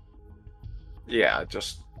 Yeah,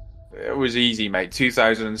 it was easy, mate.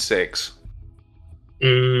 2006.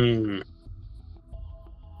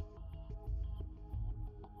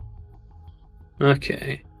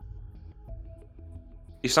 Okay.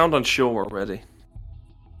 You sound unsure already.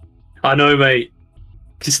 I know, mate.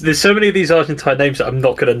 There's so many of these Argentine names that I'm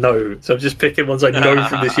not going to know, so I'm just picking ones I know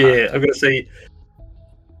from this year. I'm going to say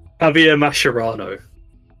Javier Mascherano.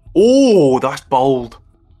 Oh, that's bold.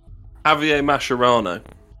 Javier Mascherano.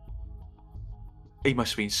 He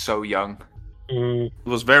must have been so young. He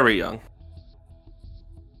was very young.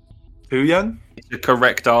 Too young? It's the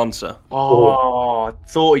correct answer. Oh, I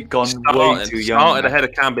thought he'd gone way too young. Started ahead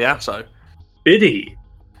of Cambiasso. Did he?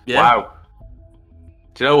 Yeah. Wow.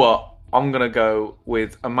 Do you know what? I'm going to go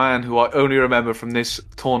with a man who I only remember from this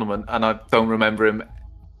tournament, and I don't remember him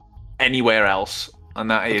anywhere else,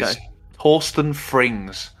 and that is Torsten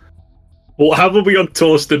Frings. Well, how are we on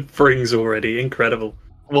Torsten Frings already? Incredible.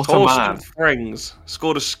 What a Torsten man. Frings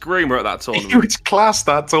scored a screamer at that tournament. He was class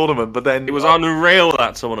that tournament, but then... It was unreal,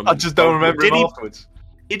 that tournament. I just don't remember him afterwards.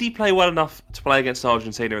 Did he play well enough to play against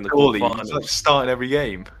Argentina in the Surely, quarterfinals? he's like starting every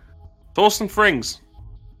game. Torsten Frings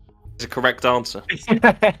is a correct answer.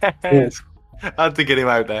 Yes. I had to get him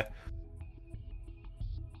out there.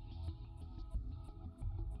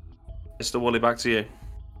 Mr. Woolley, back to you.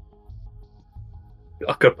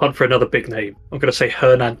 I could punt for another big name. I'm going to say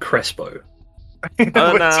Hernan Crespo.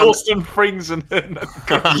 Torsten Frings and Hernan.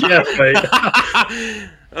 Yeah, mate.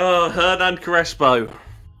 Hernan Crespo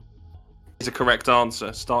is a correct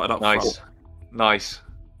answer. Started up front. Nice.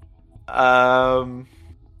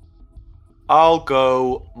 I'll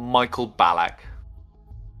go Michael Ballack.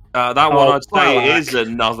 That one I'd say is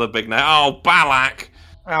another big name. Oh, Ballack.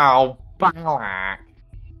 Oh, Ballack.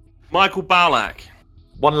 Michael Ballack.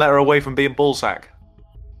 One letter away from being ballsack.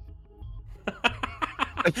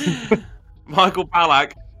 Michael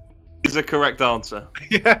Ballack is a correct answer.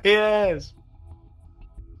 Yeah, he is.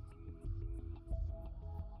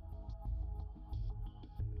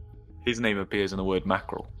 His name appears in the word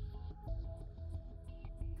mackerel.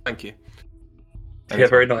 Thank you. Yeah,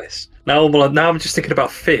 very nice. Now I'm just thinking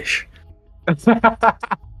about fish. I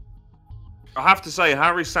have to say,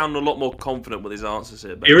 Harry's sounding a lot more confident with his answers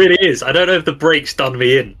here. He really is. I don't know if the break's done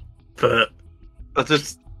me in, but... That's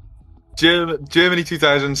just... Germany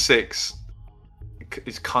 2006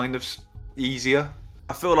 is kind of easier.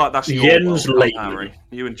 I feel like that's your Jens World Cup, Lehmann. Harry.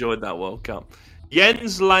 You enjoyed that World Cup.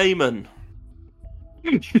 Jens Lehmann.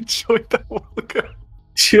 You enjoyed that World Cup?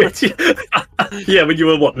 Yeah, when you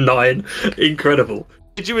were, 9? Incredible.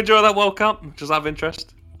 Did you enjoy that World Cup? Just out of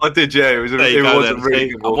interest? I did, yeah. It was a really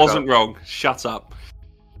good I World wasn't Cup. wrong. Shut up.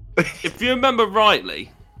 If you remember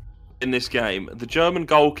rightly, in this game, the German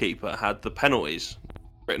goalkeeper had the penalties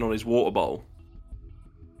written on his water bowl.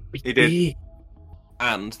 He did.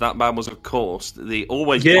 And that man was, of course, the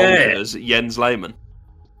always bonkers Jens Lehmann.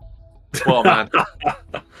 What a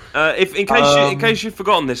man. In case you've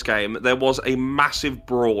forgotten this game, there was a massive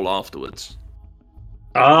brawl afterwards.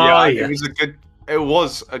 It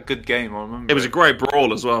was a good game, I remember. It was a great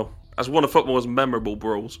brawl as well. As one of football's memorable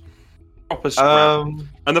brawls. Proper scrap.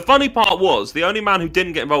 And the funny part was, the only man who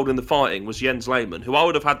didn't get involved in the fighting was Jens Lehmann, who I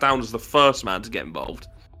would have had down as the first man to get involved.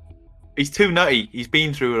 He's too nutty. He's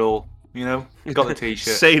been through it all, you know? He's got the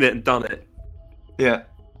t-shirt. Seen it and done it. Yeah.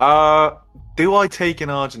 Do I take an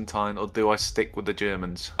Argentine or do I stick with the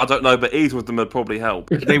Germans? I don't know, but either of them would probably help.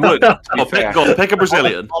 They would. Go on, pick a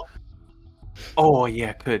Brazilian. Oh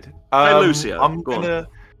yeah, good. Hey, Lucio. I'm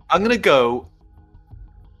gonna go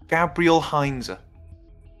Gabriel Heinze.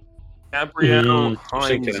 Gabriel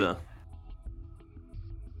Heinze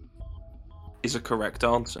is a correct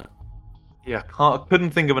answer. Yeah, I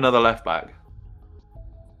couldn't think of another left back.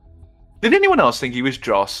 Did anyone else think he was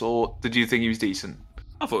dross, or did you think he was decent?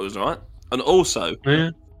 I thought it was alright. And also,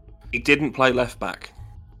 he didn't play left back.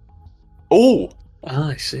 Oh,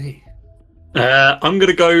 I see. I'm going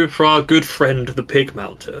to go for our good friend, the Pig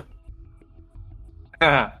Mounter.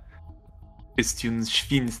 Christian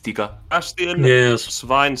Schweinsteiger. Bastian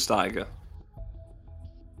Schweinsteiger.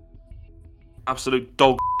 Absolute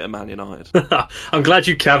dog at Man United. I'm glad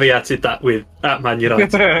you caveated that with at Man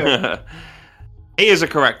United. He is a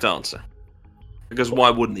correct answer. Because why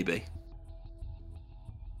wouldn't he be?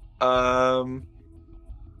 I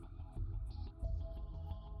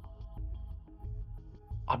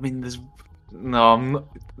mean, No, I'm not,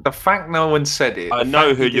 the fact no one said it. I the know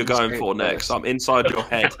fact who he you're didn't going say for it next. first. I'm inside your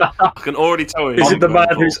head. I can already tell you. Is who it the I'm man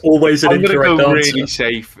going who's for. always an I'm going to incorrect go answer? really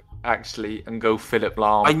safe, actually, and go Philip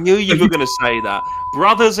Lahm. I knew you were going to say that.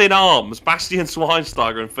 Brothers in arms, Bastian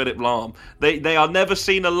Schweinsteiger and Philip Lahm. They are never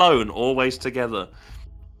seen alone, always together.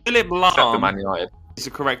 Philip Except for Man Lahm United. is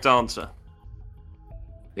the correct answer.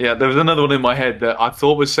 Yeah, there was another one in my head that I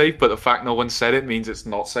thought was safe, but the fact no one said it means it's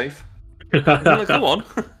not safe. No, go on.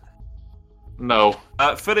 No.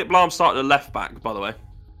 Philip Lahm started at left back, by the way,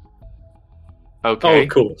 Okay. Oh, of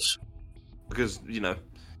course. because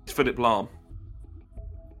it's Philip Lahm.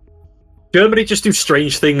 Germany just do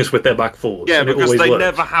strange things with their back fours. Yeah, and it because always they works.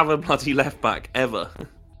 never have a bloody left back ever.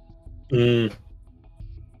 Mm.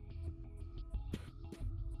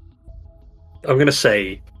 I'm going to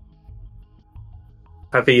say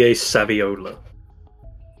Javier Saviola.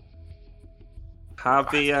 Good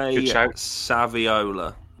Javier shout.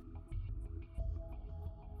 Saviola.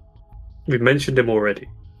 We mentioned him already.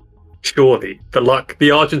 Surely.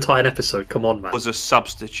 The Argentine episode. Come on, man. Was a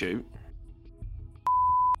substitute.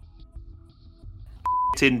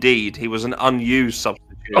 Indeed, he was an unused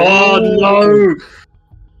substitute. Oh,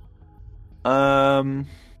 no!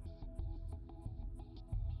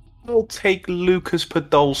 I'll take Lucas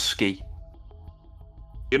Podolski.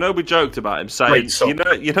 You know, we joked about him saying. Great song.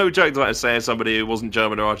 We joked about him saying somebody who wasn't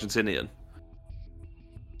German or Argentinian.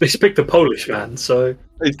 They speak the Polish, man, so...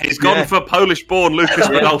 He's gone for Polish-born Lucas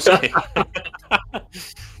Podolski.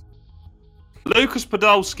 Lucas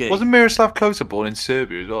Podolski. Wasn't Miroslav Klose born in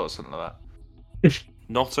Serbia as well, or something like that?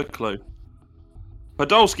 Not a clue.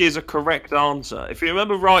 Podolski is a correct answer. If you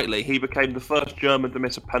remember rightly, he became the first German to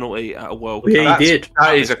miss a penalty at a World Cup. Yeah, he did.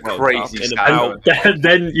 That is a World crazy Cup in stat. about- And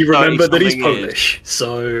then you remember that he's 30-something years. Polish,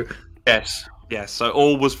 so... Yes. So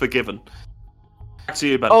all was forgiven. Back to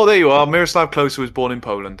you, Ben. Oh, there you are. Miroslav Klose was born in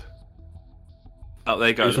Poland. Oh, there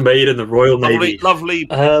you He go. was made in the Royal Navy. Lovely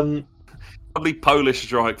Polish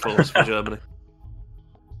strike force for Germany.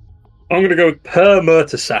 I'm going to go with Per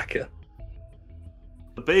Mertesacker.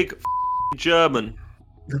 The big German.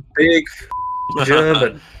 Big.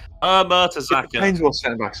 German. Mertesacker Depends what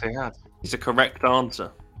centre backs they had. is a correct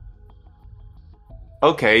answer.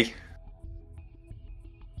 Okay.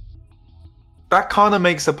 That kind of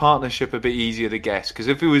makes the partnership a bit easier to guess, because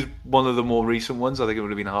if it was one of the more recent ones, I think it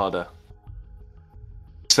would have been harder.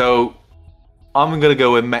 So, I'm going to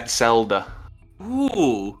go with Metzelder.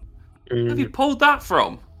 Ooh. Where have you pulled that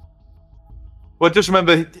from? Well, just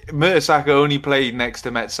remember, Mertesacker only played next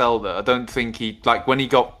to Metzelder. I don't think when he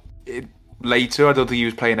got it later, I don't think he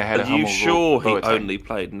was playing ahead Are of you Hummels. sure he Boateng. only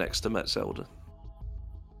played next to Metzelder?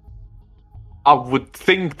 I would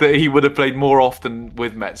think that he would have played more often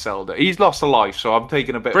with Metzelder. He's lost a life, so I'm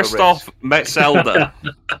taking a bit Christoph of a risk. Metzelder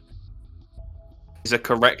is a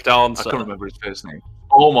correct I answer. couldn't remember his first name.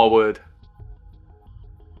 Oh my word.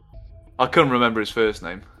 I couldn't remember his first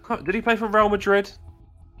name. Did he play for Real Madrid?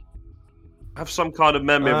 I have some kind of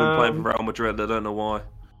memory of him playing for Um, Real Madrid. I don't know why.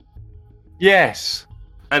 Yes.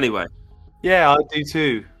 Anyway, Yeah, I do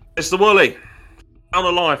too. Mr. Woolley, down a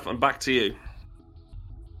life and back to you.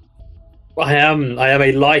 I am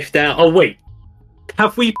a life down. Oh, wait.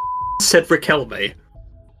 Have we said Riquelme?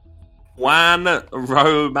 Juan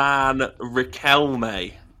Roman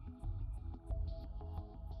Riquelme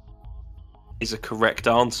is a correct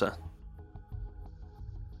answer.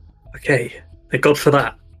 Okay. Thank God for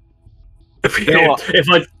that. If, You know what?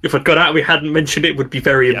 if I'd got out and we hadn't mentioned it, it would be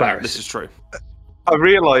very Yeah, embarrassing. this is true. I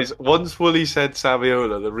realised once Wooly said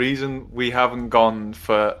Saviola, the reason we haven't gone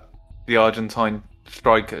for the Argentine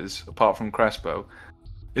strikers, apart from Crespo,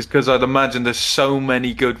 is because I'd imagine there's so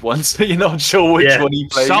many good ones that you're not sure which Yeah. one he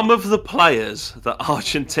played. Some of the players that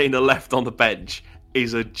Argentina left on the bench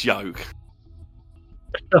is a joke.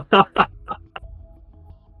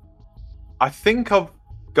 I think I've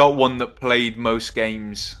got one that played most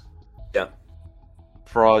games Yeah.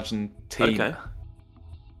 for Argentina. Okay.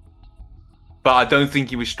 But I don't think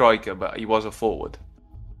he was striker, but he was a forward.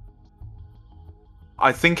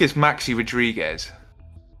 I think it's Maxi Rodriguez.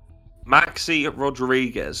 Maxi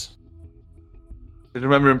Rodriguez I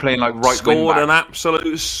remember him playing like right wing scored back. an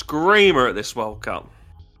absolute screamer at this World Cup.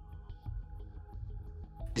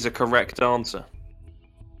 Is a correct answer.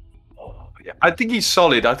 I think he's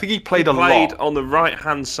solid. I think he played a Played lot. on the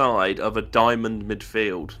right-hand side of a diamond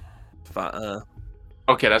midfield. If that,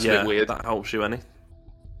 Okay, that's a yeah, bit weird. that helps you any.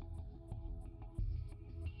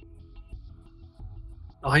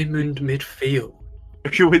 Diamond midfield.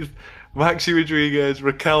 With Maxi Rodriguez,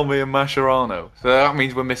 Riquelme, and Mascherano. So that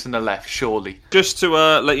means we're missing the left, surely. Just to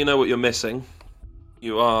let you know what you're missing.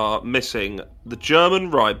 You are missing the German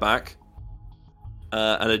right back,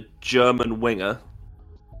 and a German winger.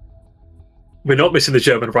 We're not missing the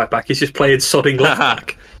German right back. He's just playing sodding left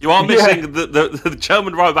back. You are missing the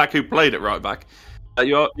German right back who played at right back.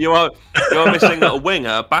 You are missing a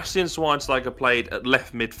winger. Bastian Schweinsteiger played at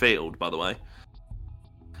left midfield, by the way.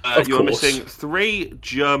 You're missing 3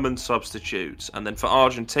 German substitutes, and then for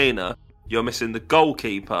Argentina, you're missing the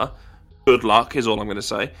goalkeeper. Good luck is all I'm going to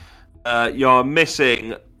say. You're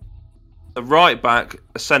missing a right back,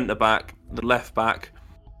 a centre back, the left back.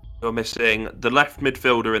 You're missing the left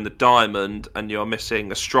midfielder in the diamond, and you're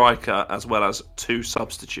missing a striker as well as 2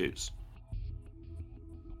 substitutes.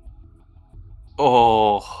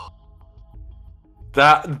 Oh,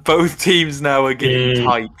 that both teams now are getting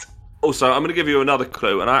tight. Also, I'm going to give you another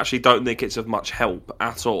clue, and I actually don't think it's of much help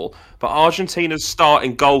at all. But Argentina's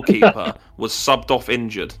starting goalkeeper was subbed off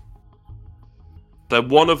injured. So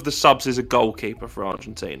one of the subs is a goalkeeper for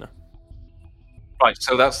Argentina. Right,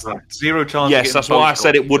 so that's 0 chance. Yes, that's why I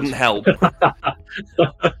said it wouldn't help.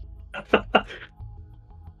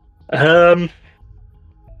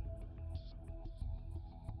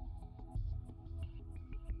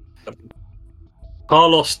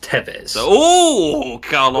 Carlos Tevez. Oh,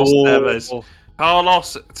 Carlos Tevez.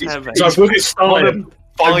 Carlos Tevez. So I wouldn't start him.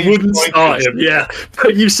 I wouldn't start him, yeah.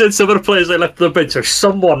 But you said some of the players they left on the bench, so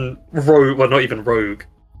someone rogue, well, not even rogue,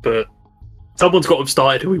 but someone's got him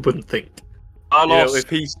started who we wouldn't think. Carlos if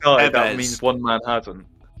he started, Tevez. that means one man hasn't.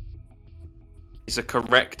 It's a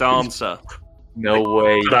correct answer. No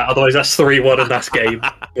way. Otherwise, that's 3-1 and that's game.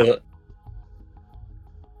 But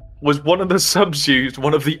was one of the subs used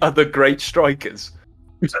one of the other great strikers?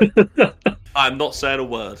 I'm not saying a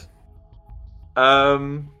word. I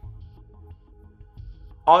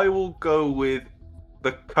will go with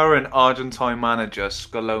the current Argentine manager,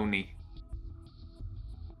 Scaloni.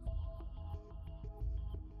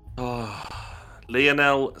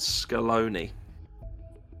 Lionel Scaloni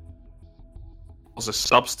was a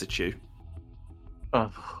substitute.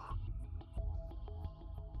 Oh.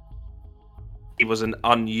 He was an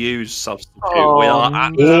unused substitute. We are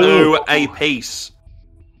at 2 apiece.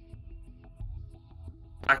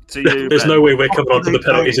 Back to you. There's Ben. no way we're coming on to the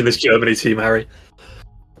penalties in this Germany team, Harry.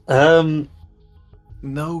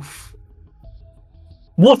 No.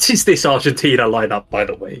 What is this Argentina lineup, by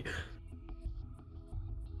the way?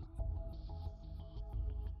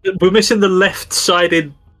 We're missing the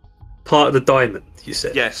left-sided part of the diamond, you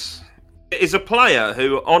said? Yes. It is a player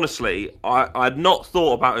who, honestly, I had not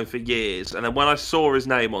thought about him for years. And then when I saw his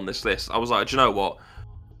name on this list, I was like, do you know what?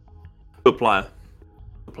 Good player.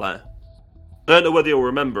 Good player. I don't know whether you'll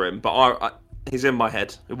remember him, but he's in my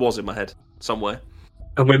head. It was in my head somewhere.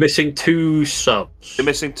 And we're missing 2 subs. You're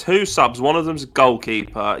missing 2 subs. One of them's a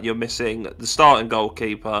goalkeeper. You're missing the starting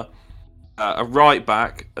goalkeeper, a right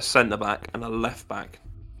back, a centre back, and a left back.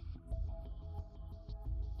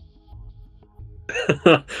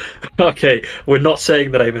 Okay, we're not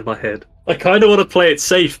saying the name in my head. I kind of want to play it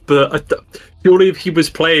safe, but surely if he was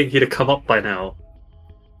playing, he'd have come up by now.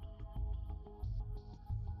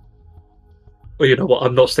 Well, you know what?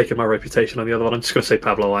 I'm not staking my reputation on the other one. I'm just going to say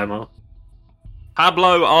Pablo Aimar.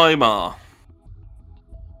 Pablo Aimar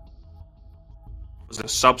was a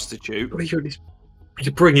substitute.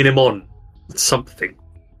 You're bringing him on. It's something.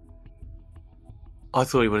 I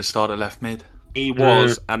thought he would have started left mid. He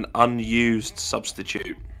was an unused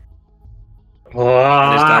substitute.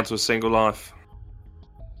 And is down to a single life.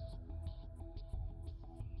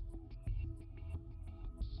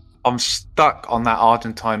 I'm stuck on that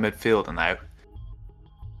Argentine midfielder now.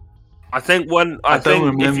 I think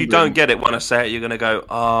if you don't get it when I say it, you're going to go,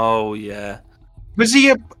 oh yeah. Was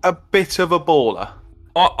he a bit of a baller?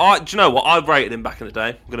 Do you know what? I rated him back in the day.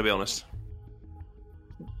 I'm going to be honest.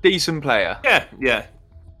 Decent player. Yeah.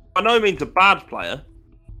 By no means a bad player.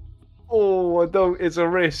 Oh, I don't. It's a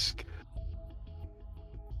risk.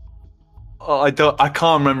 Oh, I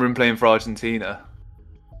can't remember him playing for Argentina.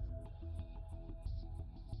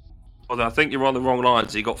 Well, then I think you're on the wrong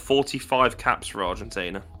lines. He got 45 caps for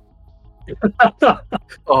Argentina.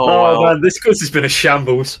 Oh man, this quiz has been a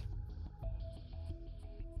shambles.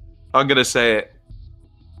 I'm gonna say it.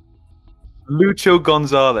 Lucho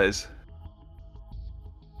Gonzalez.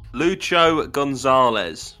 Lucho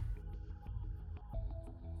Gonzalez.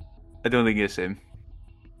 I don't think it's him.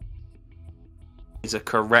 Is a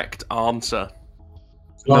correct answer.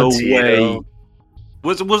 No way.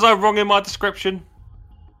 Was I wrong in my description?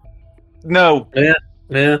 No. Yeah.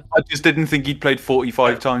 I just didn't think he'd played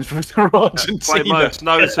 45 times for Argentina. Played most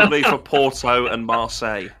notably for Porto and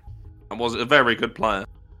Marseille. And was a very good player.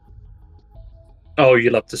 Oh, you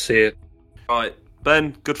love to see it. Right.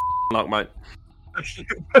 Ben, good luck, mate.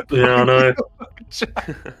 Yeah, I know.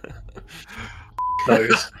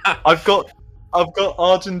 those. I've got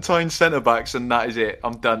Argentine centre backs, and that is it.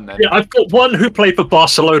 I'm done then. Yeah, I've got one who played for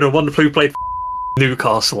Barcelona, and one who played for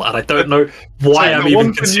Newcastle, and I don't know why I'm the even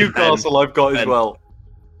one for considering. Newcastle I've got as Ben. well.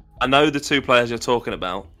 I know the two players you're talking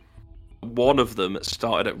about. One of them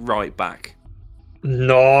started at right back.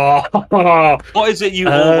 No. What is it you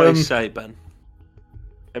always say, Ben?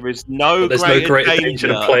 There is no There's greater no greater danger danger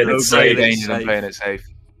than playing it No safe. great danger than playing it safe.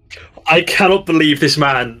 I cannot believe this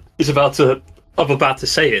man is about to. I'm about to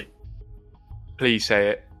say it. Please say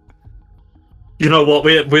it. You know what?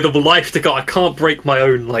 With a life to go, I can't break my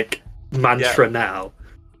own mantra now.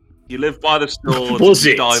 You live by the sword, Was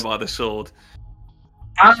you it? die by the sword.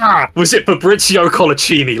 Was it Fabrizio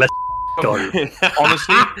Colaccini? Let's go.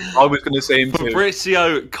 Honestly, I was going to say him too.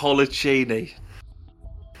 Fabrizio Colaccini.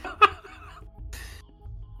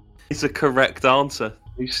 It's a correct answer.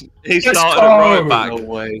 He started at right back. No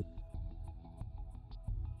way.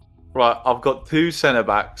 Right, I've got two centre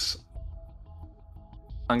backs.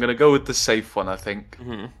 I'm going to go with the safe one, I think.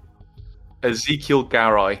 Mm-hmm. Ezekiel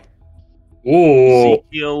Garay. Ooh.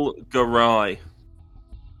 Ezekiel Garay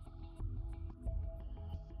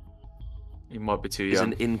He might be too is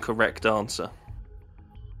young. an incorrect answer.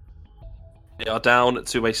 They are down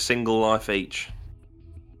to a single life each.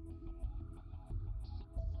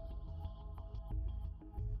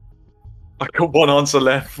 I've got one answer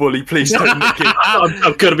left, Wooly. Please don't nick it. I'm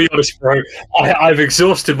going to be honest, bro. I've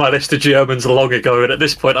exhausted my list of Germans long ago, and at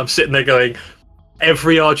this point, I'm sitting there going,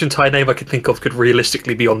 every Argentine name I could think of could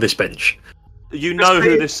realistically be on this bench. You know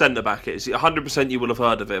who this centre back is. 100% you will have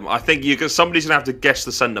heard of him. I think somebody's going to have to guess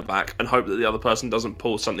the centre back and hope that the other person doesn't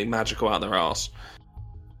pull something magical out of their arse.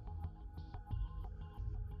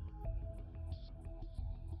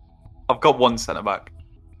 I've got one centre back.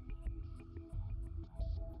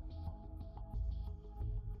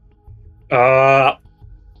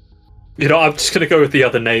 I'm just going to go with the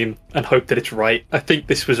other name and hope that it's right. I think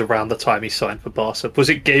this was around the time he signed for Barca. Was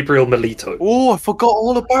it Gabriel Milito? Oh, I forgot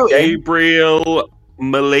all about him. Gabriel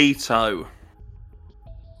Milito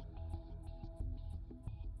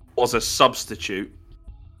was a substitute.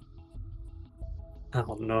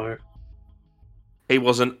 Oh, no. He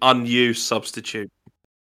was an unused substitute.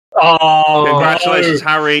 Oh, Congratulations, no.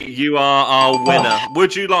 Harry. You are our winner.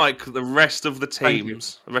 Would you like the rest of the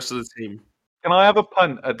teams? The rest of the team? Can I have a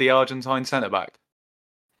punt at the Argentine centre back?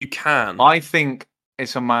 You can. I think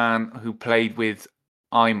it's a man who played with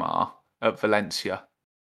Aymar at Valencia.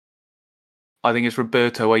 I think it's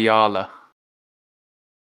Roberto Ayala.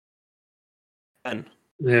 Ben,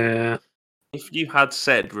 Yeah. if you had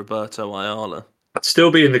said Roberto Ayala, I'd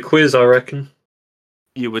still be in the quiz, I reckon.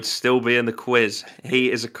 you would still be in the quiz.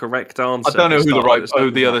 He is a correct answer. I don't know He started at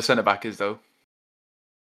who the centre other centre back is though,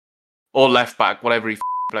 or left back, whatever he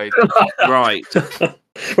played. back. Right.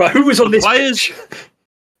 Right, who was on this Players.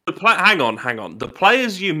 bench? Hang on. The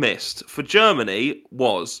players you missed for Germany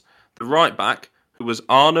was the right back, who was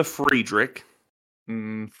Arne Friedrich.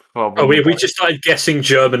 Probably If we just started guessing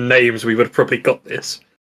German names, we would have probably got this.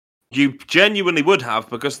 You genuinely would have,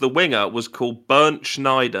 because the winger was called Bernd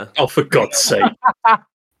Schneider. Oh, for God's sake.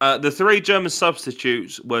 The three German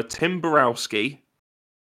substitutes were Tim Borowski,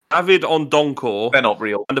 David Ondonkor, They're not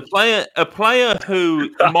real. and a player who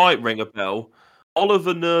might ring a bell,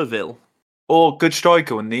 Oliver Nerville. Or good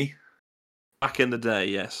striker, wasn't he? Back in the day,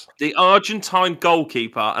 yes. The Argentine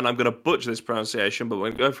goalkeeper, and I'm going to butcher this pronunciation, but we're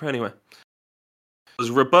going to go for it anyway,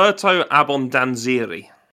 was Roberto Abondanzieri.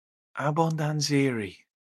 Abondanzieri.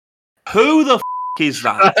 Who the is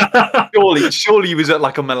that? Surely he was at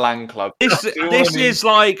like a Milan club. This Do you know what I mean? is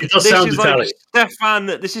like It does sound Italian.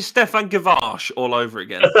 Stefan Gavage all over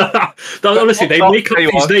again. Honestly, they I'll make up tell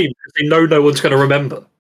you these what. names because they know no one's going to remember.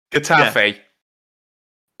 Getafe.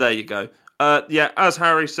 There you go. As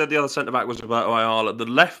Harry said, the other centre back was Roberto Ayala. The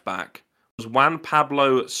left back was Juan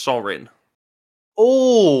Pablo Sorin.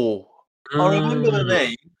 Oh, I remember the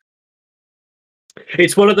name.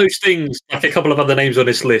 It's one of those things, like a couple of other names on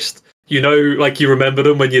this list. You know, like you remember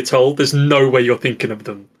them when you're told. There's no way you're thinking of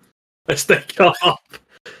them. Let's take up.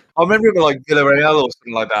 I remember it like Villarreal or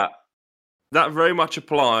something like that. That very much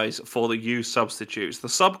applies for the used substitutes. The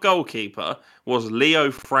sub goalkeeper was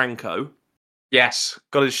Leo Franco. Yes,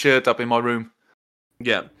 got his shirt up in my room.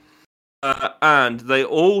 Yeah. And they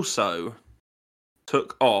also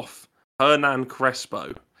took off Hernan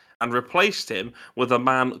Crespo and replaced him with a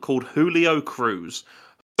man called Julio Cruz.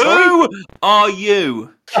 Who are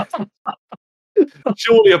you?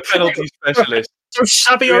 Surely a penalty specialist. So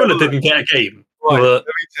Saviola didn't get a game. Right, But- let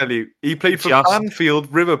me tell you. He played for Just-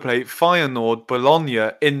 Banfield, River Plate, Feyenoord,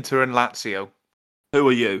 Bologna, Inter and Lazio. Who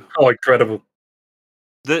are you? Oh, incredible.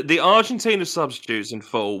 The Argentina substitutes in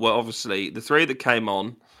full were obviously the three that came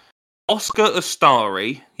on. Oscar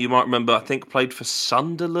Ustari, you might remember, I think played for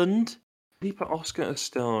Sunderland. Did he play Oscar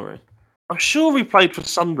Ustari? I'm sure he played for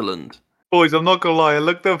Sunderland. Boys, I'm not gonna lie, I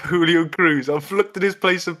looked up Julio Cruz, I've looked at his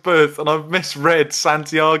place of birth, and I've misread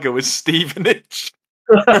Santiago as Stevenage.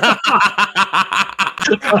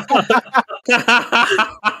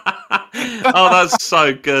 Oh, that's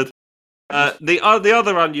so good. The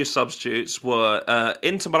other unused substitutes were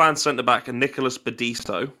Inter Milan centre-back Nicolas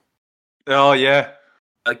Bedisto. Oh, yeah.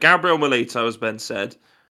 Gabriel Milito, as Ben said.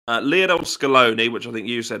 Lionel Scaloni, which I think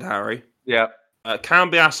you said, Harry. Yeah.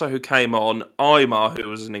 Cambiasso, who came on. Aymar, who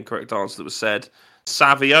was an incorrect answer that was said.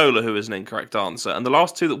 Saviola, who was an incorrect answer. And the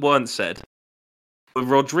last two that weren't said were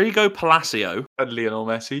Rodrigo Palacio. And Lionel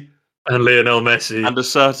Messi. And a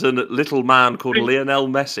certain little man called Lionel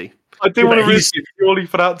Messi. I do want to risk it purely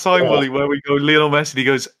for that time, Willie, where we go Lionel Messi. He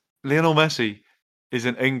goes, Lionel Messi is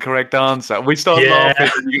an incorrect answer. And we start laughing.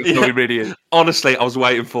 And you go, really is. Honestly, I was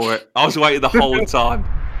waiting for it. I was waiting the whole time.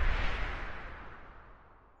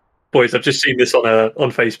 Boys, I've just seen this on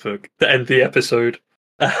Facebook to end the episode.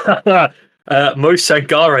 Mo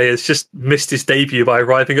Sangare has just missed his debut by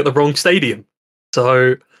arriving at the wrong stadium.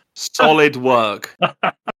 So solid work.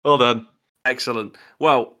 Well done. Excellent.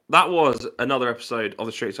 Well, that was another episode of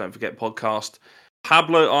the Streets Don't Forget podcast.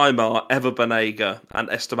 Pablo Aymar, Ever Banega, and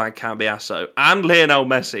Esteban Cambiasso, and Lionel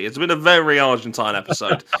Messi. It's been a very Argentine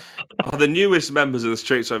episode. Are the newest members of the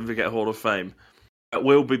Streets Don't Forget Hall of Fame.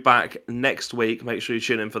 We'll be back next week. Make sure you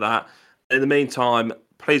tune in for that. In the meantime,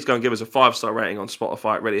 please go and give us a 5-star rating on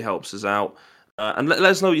Spotify. It really helps us out. And let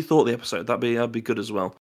us know what you thought of the episode. That'd be good as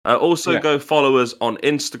well. Go follow us on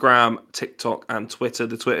Instagram, TikTok, and Twitter.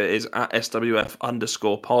 The Twitter is at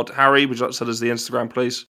SWF_pod. Harry, would you like to tell us the Instagram,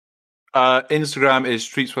 please? Instagram is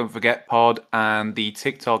Streets Won't Forget Pod, and the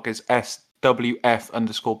TikTok is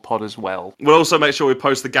SWF_pod as well. We'll also make sure we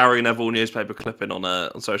post the Gary Neville newspaper clipping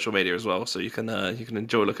on social media as well, so you can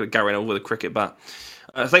enjoy looking at Gary Neville with a cricket bat.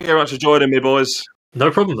 Thank you very much for joining me, boys. No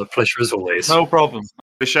problem. The pleasure as always. No problem.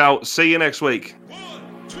 We shall see you next week.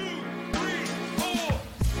 1, 2, 3, 4.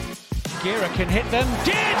 Gira can hit them.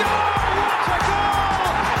 Did! Oh, what a goal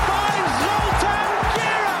by Zoltan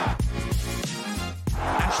Gira!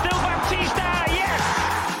 And still Baptista, yes!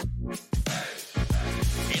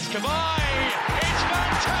 It's Kavai! It's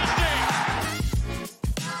fantastic!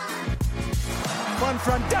 One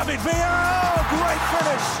from David Villa! Oh, great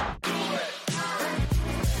finish!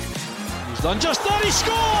 He's done just that, he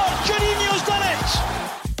scored! Juninho's done it!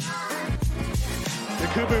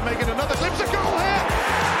 Yakubu making another glimpse of goal here!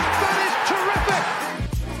 That is terrific!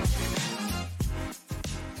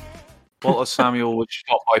 Walter Samuel was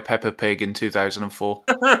shot by Peppa Pig in 2004.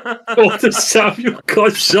 Walter Samuel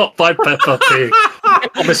got shot by Peppa Pig.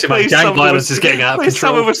 Obviously, my gang violence is getting out of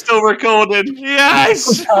control. Someone was still recording.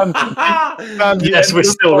 Yes! Yes, we're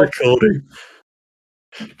still recording.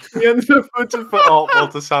 The end of the footage for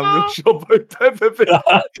Walter Samuel shot by Peppa Pig.